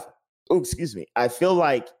so I feel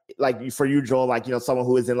like for you, Joel, like, you know, someone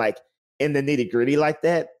who isn't like in the nitty gritty like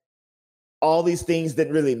that, all these things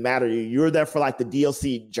didn't really matter to you. You were there for like the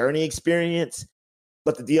DLC journey experience,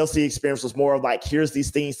 but the DLC experience was more of like, here's these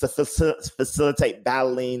things to facilitate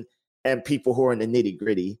battling and people who are in the nitty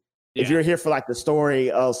gritty. Yeah. If you're here for like the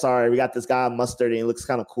story, oh, sorry, we got this guy Mustard and he looks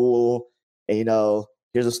kind of cool. And, you know,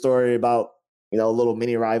 here's a story about, you know, a little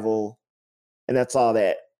mini rival. And that's all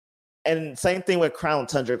that. And same thing with Crown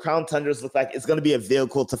Tundra. Crown Tundras look like it's going to be a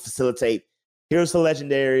vehicle to facilitate. Here's the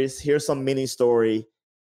legendaries. Here's some mini story,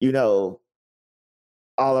 you know,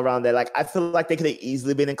 all around that. Like, I feel like they could have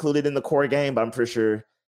easily been included in the core game, but I'm pretty sure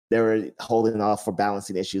they were holding off for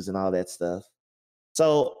balancing issues and all that stuff.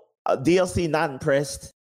 So DLC, not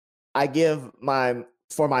impressed. I give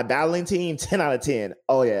for my battling team 10 out of 10.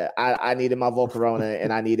 Oh yeah, I needed my Volcarona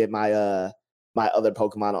and I needed my my other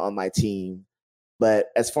Pokemon on my team.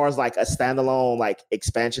 But as far as like a standalone like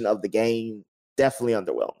expansion of the game, definitely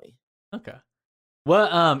underwhelming. Okay.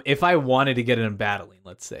 Well, if I wanted to get it in battling,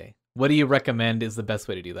 let's say, what do you recommend is the best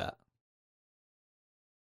way to do that?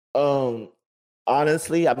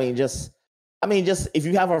 Honestly, I mean, just if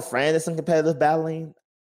you have a friend that's in competitive battling,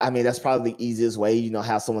 I mean, that's probably the easiest way, you know,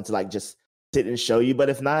 have someone to like just sit and show you. But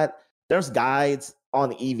if not, there's guides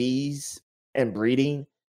on EVs and breeding.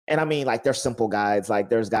 And I mean, like, there's simple guides. Like,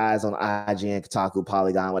 there's guys on IGN, Kotaku,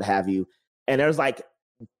 Polygon, what have you. And there's like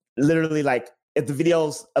literally like, if the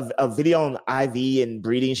videos of a video on IV and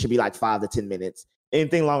breeding should be like 5 to 10 minutes.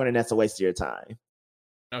 Anything longer than that's a waste of your time.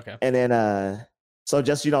 Okay. And then so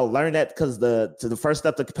just, you know, learn that, because the first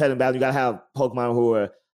step to competitive battle, you gotta have Pokemon who are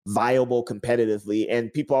viable competitively.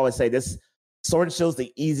 And people always say this Sword and Shield is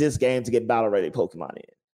the easiest game to get battle ready Pokemon in.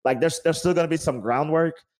 Like, there's still gonna be some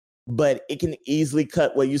groundwork, but it can easily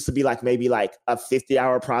cut what used to be like maybe like a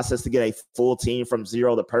 50-hour process to get a full team from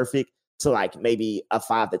 0 to perfect to like maybe a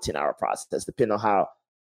 5 to 10-hour process, depending on how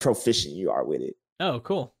proficient you are with it. Oh,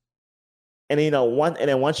 cool. And then, you know,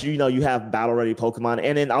 once you know you have battle ready Pokemon,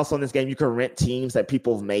 and then also in this game you can rent teams that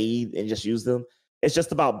people have made and just use them. It's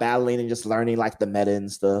just about battling and just learning like the meta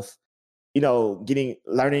and stuff. You know,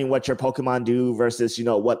 learning what your Pokemon do versus, you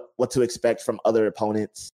know, what to expect from other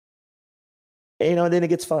opponents. And, you know, then it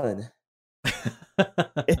gets fun. Well,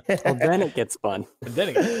 then it gets fun.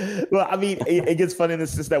 Well, I mean, it gets fun in the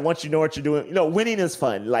sense that once you know what you're doing, you know, winning is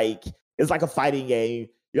fun. Like, it's like a fighting game.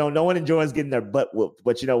 You know, no one enjoys getting their butt whooped,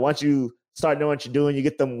 but, you know, once you start knowing what you're doing, you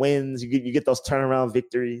get them wins, you get those turnaround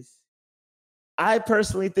victories. I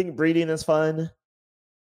personally think breeding is fun.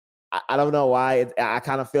 I don't know why. I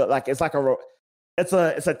kind of feel like it's like it's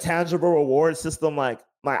a tangible reward system. Like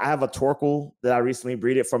I have a Torkoal that I recently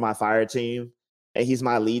breeded for my fire team, and he's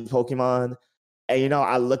my lead Pokemon. And, you know,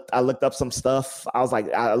 I looked up some stuff. I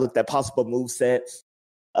looked at possible move sets.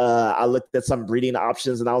 I looked at some breeding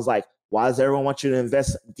options, and I was like, why does everyone want you to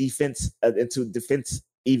invest defense into defense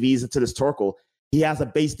EVs into this Torkoal? He has a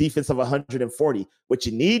base defense of 140. What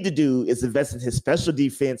you need to do is invest in his special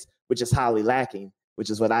defense, which is highly lacking, which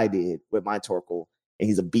is what I did with my Torkoal, and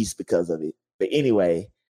he's a beast because of it. But anyway,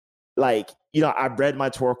 like, you know, I bred my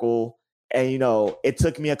Torkoal, and, you know, it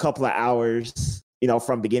took me a couple of hours, you know,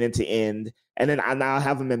 from beginning to end. And then I now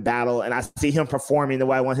have him in battle, and I see him performing the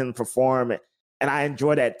way I want him to perform. And I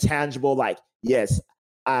enjoy that tangible, like, yes,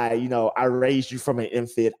 I raised you from an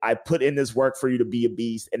infant. I put in this work for you to be a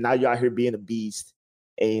beast, and now you're out here being a beast.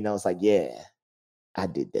 And, you know, it's like, yeah, I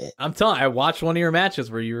did that. I'm telling you, I watched one of your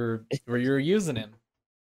matches where you were using him.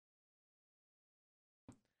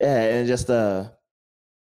 Yeah, and just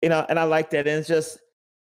you know, and I like that. And it's just,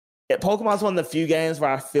 Pokemon's one of the few games where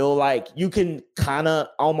I feel like you can kind of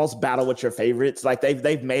almost battle with your favorites. Like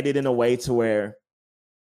they've made it in a way to where,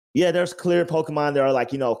 yeah, there's clear Pokemon. There are,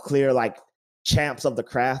 like, you know, clear like champs of the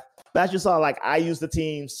craft. But as you saw, like, I used the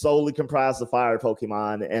team solely comprised of fire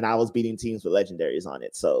Pokemon, and I was beating teams with legendaries on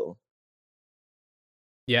it. So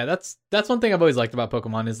yeah, that's one thing I've always liked about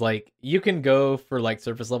Pokemon is, like, you can go for like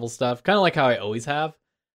surface level stuff, kind of like how I always have.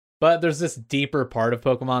 But there's this deeper part of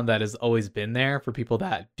Pokemon that has always been there for people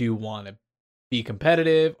that do want to be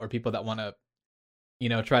competitive, or people that want to, you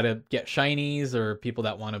know, try to get shinies, or people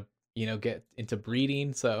that want to, you know, get into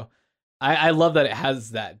breeding. So I love that it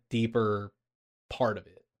has that deeper part of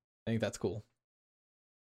it. I think that's cool.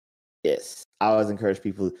 Yes, I always encourage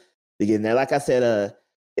people to get in there. Like I said,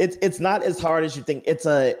 it's not as hard as you think. It's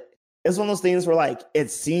one of those things where, like,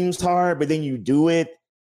 it seems hard, but then you do it,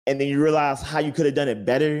 and then you realize how you could have done it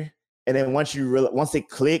better. And then once it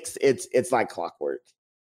clicks, it's like clockwork.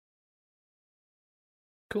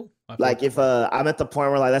 Cool. Like, if I'm at the point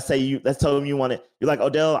where, like, let's tell them you're like,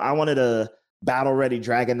 Odell, I wanted a battle ready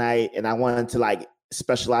Dragonite, and I wanted to, like,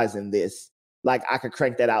 specialize in this. like I could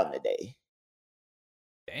crank that out in a day.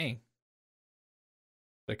 Dang.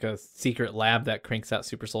 Like a secret lab that cranks out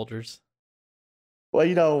super soldiers. Well,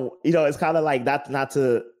 it's kind of like not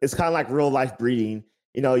to. It's kind of like real life breeding.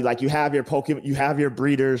 Like you have your Pokemon, you have your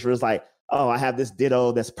breeders where it's like, oh, I have this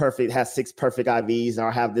Ditto that's perfect, has 6 perfect IVs, and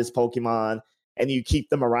I have this Pokemon, and you keep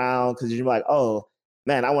them around because you're like, oh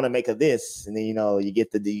man, I want to make a this, and then you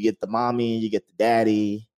get the mommy, you get the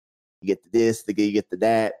daddy, you get the this, you get the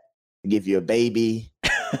that, they give you a baby.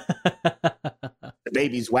 The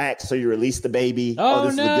baby's wax, so you release the baby. Oh,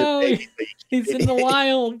 this no, is a good baby. He's in the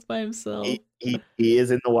wild by himself. He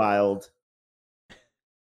is in the wild.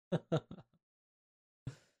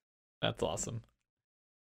 That's awesome.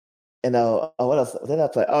 And what else did I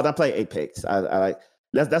play? Oh, I play Apex. I like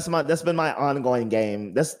that's been my ongoing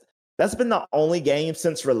game. That's been the only game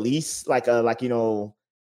since release, the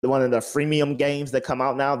one of the freemium games that come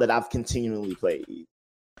out now that I've continually played.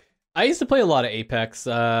 I used to play a lot of Apex.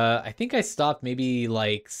 I think I stopped maybe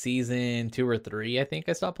like season 2 or 3. I think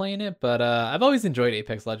I stopped playing it, but I've always enjoyed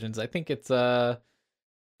Apex Legends. I think it's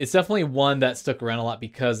definitely one that stuck around a lot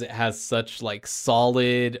because it has such like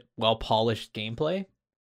solid, well polished gameplay.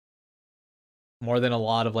 More than a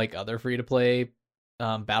lot of like other free to play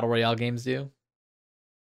battle royale games do.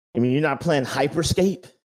 I mean, you're not playing Hyperscape?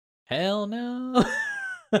 Hell no.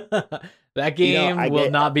 That game will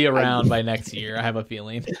not be around by next year. I have a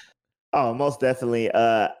feeling. Oh, most definitely.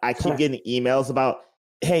 I keep getting emails about,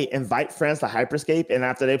 hey, invite friends to Hyperscape, and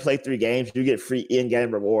after they play 3 games, you get free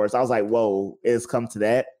in-game rewards. I was like, whoa, it's come to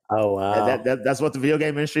that. Oh wow, that's what the video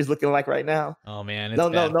game industry is looking like right now. Oh man, no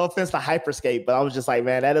offense to Hyperscape, but I was just like,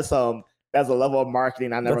 man, that's a level of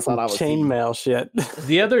marketing I never thought I would see. Chainmail shit.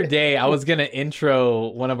 The other day, I was gonna intro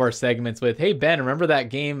one of our segments with, "Hey Ben, remember that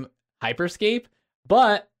game Hyperscape?"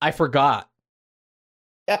 But I forgot.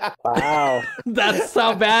 Wow. That's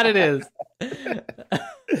how bad it is.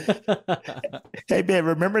 Hey Ben,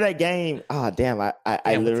 remember that game? Oh damn,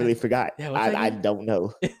 I literally forgot. Yeah, I don't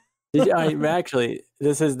know. Actually,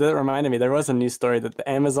 that reminded me, there was a news story that the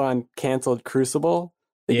Amazon canceled Crucible.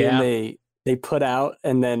 The game they put out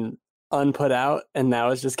and then unput out, and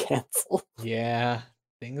now it's just canceled. Yeah.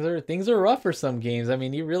 Things are rough for some games. I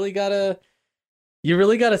mean, you really gotta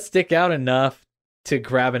stick out enough to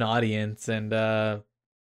grab an audience. And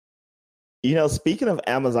speaking of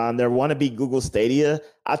Amazon, there want to be Google Stadia.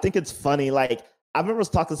 I think it's funny. Like, I remember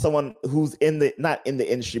talking to someone who's not in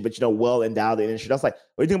the industry, but well endowed in the industry. I was like,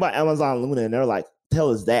 "What do you think about Amazon Luna?" And they're like, "The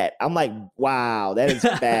hell is that?" I'm like, "Wow, that is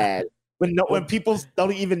bad." when people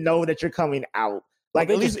don't even know that you're coming out. Like,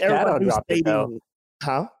 at least everyone who's stating,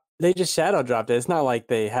 huh? They just shadow dropped it. It's not like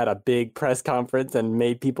they had a big press conference and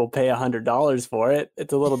made people pay $100 for it.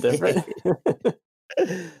 It's a little different.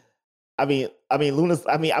 I mean, Luna's.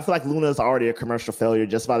 I feel like Luna's already a commercial failure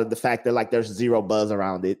just by the fact that like there's zero buzz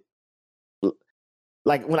around it.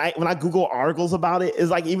 Like when I Google articles about it,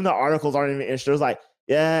 it's like even the articles aren't even interesting. It's like,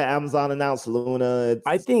 yeah, Amazon announced Luna.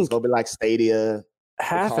 I think it's gonna be like Stadia.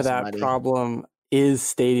 Half of that problem is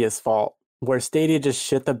Stadia's fault, where Stadia just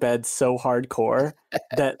shit the bed so hardcore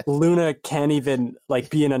that Luna can't even like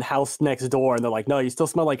be in a house next door, and they're like, "No, you still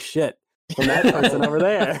smell like shit from that person over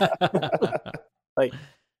there." Like,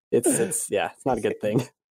 it's not a good thing.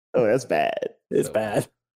 Oh, that's bad. It's bad.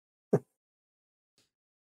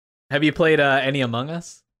 Have you played any Among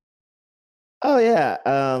Us? Oh yeah,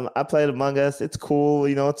 I played Among Us. It's cool.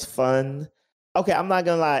 It's fun. Okay, I'm not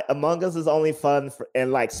gonna lie. Among Us is only fun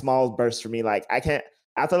in like small bursts for me. Like, I can't.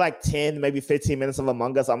 After like 10, maybe 15 minutes of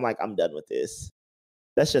Among Us, I'm like, I'm done with this.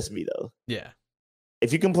 That's just me though. Yeah.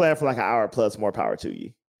 If you can play it for like an hour plus, more power to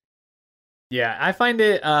you. Yeah, I find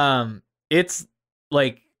it. It's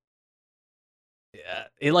like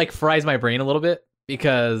it like fries my brain a little bit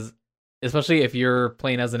because, especially if you're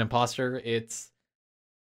playing as an imposter,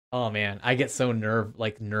 oh man, I get so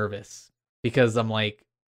nervous because I'm like,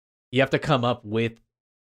 you have to come up with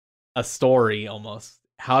a story almost.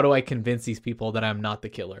 How do I convince these people that I'm not the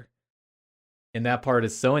killer? And that part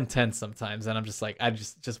is so intense sometimes, and I'm just like,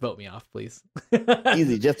 just vote me off, please.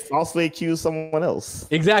 Easy, just falsely accuse someone else.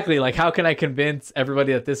 Exactly. Like, how can I convince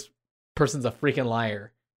everybody that this person's a freaking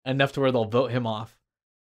liar enough to where they'll vote him off?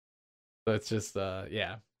 So it's just,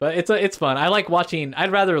 yeah. But it's fun. I like watching.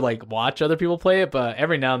 I'd rather like watch other people play it, but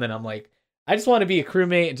every now and then I'm like, I just want to be a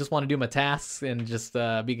crewmate and just want to do my tasks and just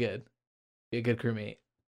be good, be a good crewmate.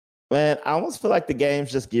 Man, I almost feel like the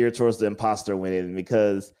game's just geared towards the imposter winning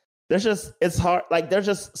because it's hard. Like, there's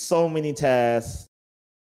just so many tasks,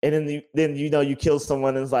 and then you kill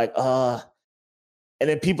someone and it's like, and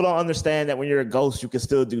then people don't understand that when you're a ghost, you can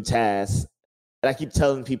still do tasks. And I keep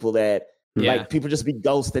telling people that Yeah. Like people just be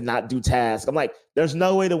ghost and not do tasks. I'm like, there's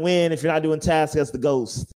no way to win if you're not doing tasks as the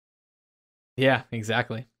ghost. Yeah,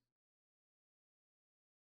 exactly.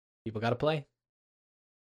 People got to play.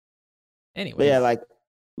 Anyway.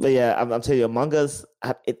 But yeah, I'm telling you, Among Us,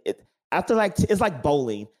 after it's like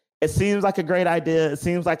bowling. It seems like a great idea. It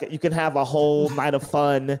seems like you can have a whole night of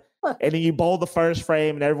fun, and then you bowl the first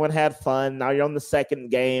frame, and everyone had fun. Now you're on the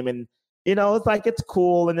second game, and it's like it's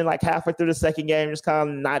cool. And then like halfway through the second game, you're just kind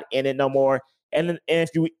of not in it no more. And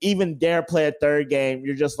if you even dare play a third game,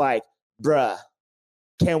 you're just like, bruh,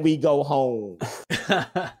 can we go home?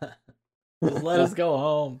 Just let us go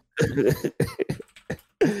home.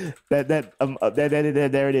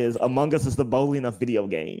 There it is. Among Us is the bowling of video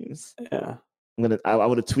games. Yeah. I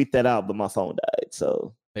would have tweeted that out, but my phone died.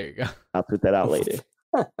 So there you go. I'll tweet that out later.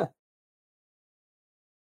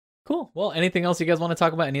 Cool. Well, anything else you guys want to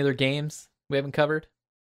talk about? Any other games we haven't covered?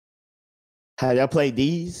 Have y'all played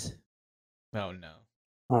these? Oh no.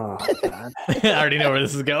 Oh, God. I already know where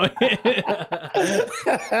this is going. These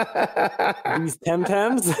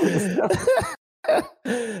Temtems?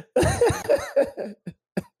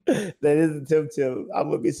 That is a Temtem. I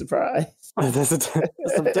would be surprised. There's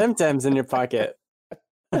some Temtems in your pocket.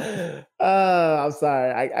 I'm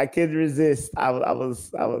sorry. I couldn't resist. I thought it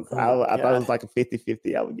was like a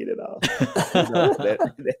 50-50. I would get it off.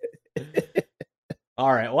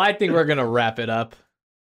 All right. Well, I think we're gonna wrap it up.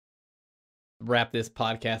 Wrap this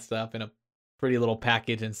podcast up in a pretty little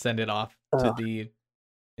package and send it off to the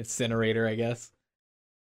incinerator, I guess.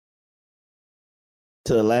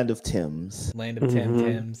 To the land of Tims. Land of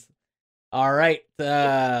Tims. All right.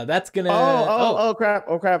 That's gonna. Oh crap!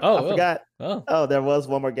 I forgot. Oh, there was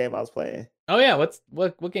one more game I was playing. Oh yeah.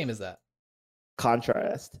 What game is that?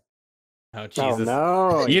 Contrast. Oh Jesus!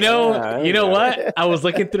 Oh, no! You know what? I was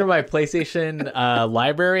looking through my PlayStation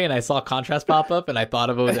library and I saw Contrast pop up and I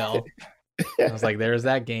thought of Odell. I was like, "There's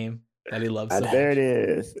that game that he loves." So There much. it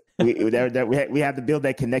is. We have to build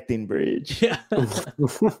that connecting bridge. Yeah.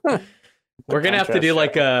 We're gonna have to do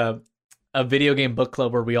like a video game book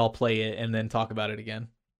club where we all play it and then talk about it again.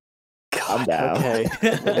 I'm down. Okay.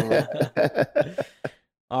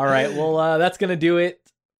 All right. Well, that's gonna do it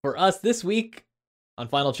for us this week on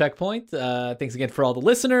Final Checkpoint. Thanks again for all the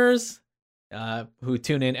listeners who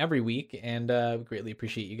tune in every week, and we greatly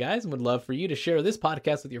appreciate you guys and would love for you to share this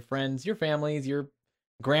podcast with your friends, your families, your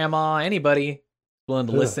grandma, anybody willing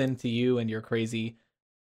to listen to you and your crazy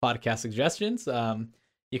podcast suggestions.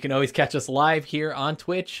 You can always catch us live here on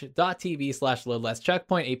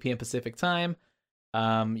twitch.tv/loadlastcheckpoint, 8 p.m. Pacific time.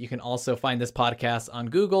 You can also find this podcast on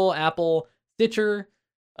Google, Apple, Stitcher,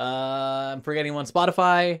 I'm forgetting one,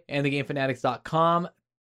 Spotify, and thegamefanatics.com.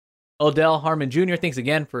 Odell Harmon Jr., thanks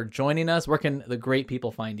again for joining us. Where can the great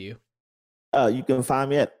people find you? You can find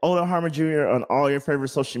me at Odell Harmon Jr. on all your favorite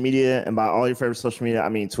social media. And by all your favorite social media, I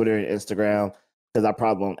mean Twitter and Instagram, because I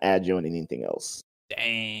probably won't add you on anything else.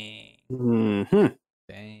 Dang. Mm-hmm.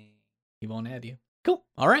 Dang. He won't add you. Cool.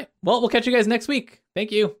 All right. Well, we'll catch you guys next week.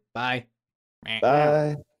 Thank you. Bye.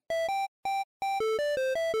 Bye.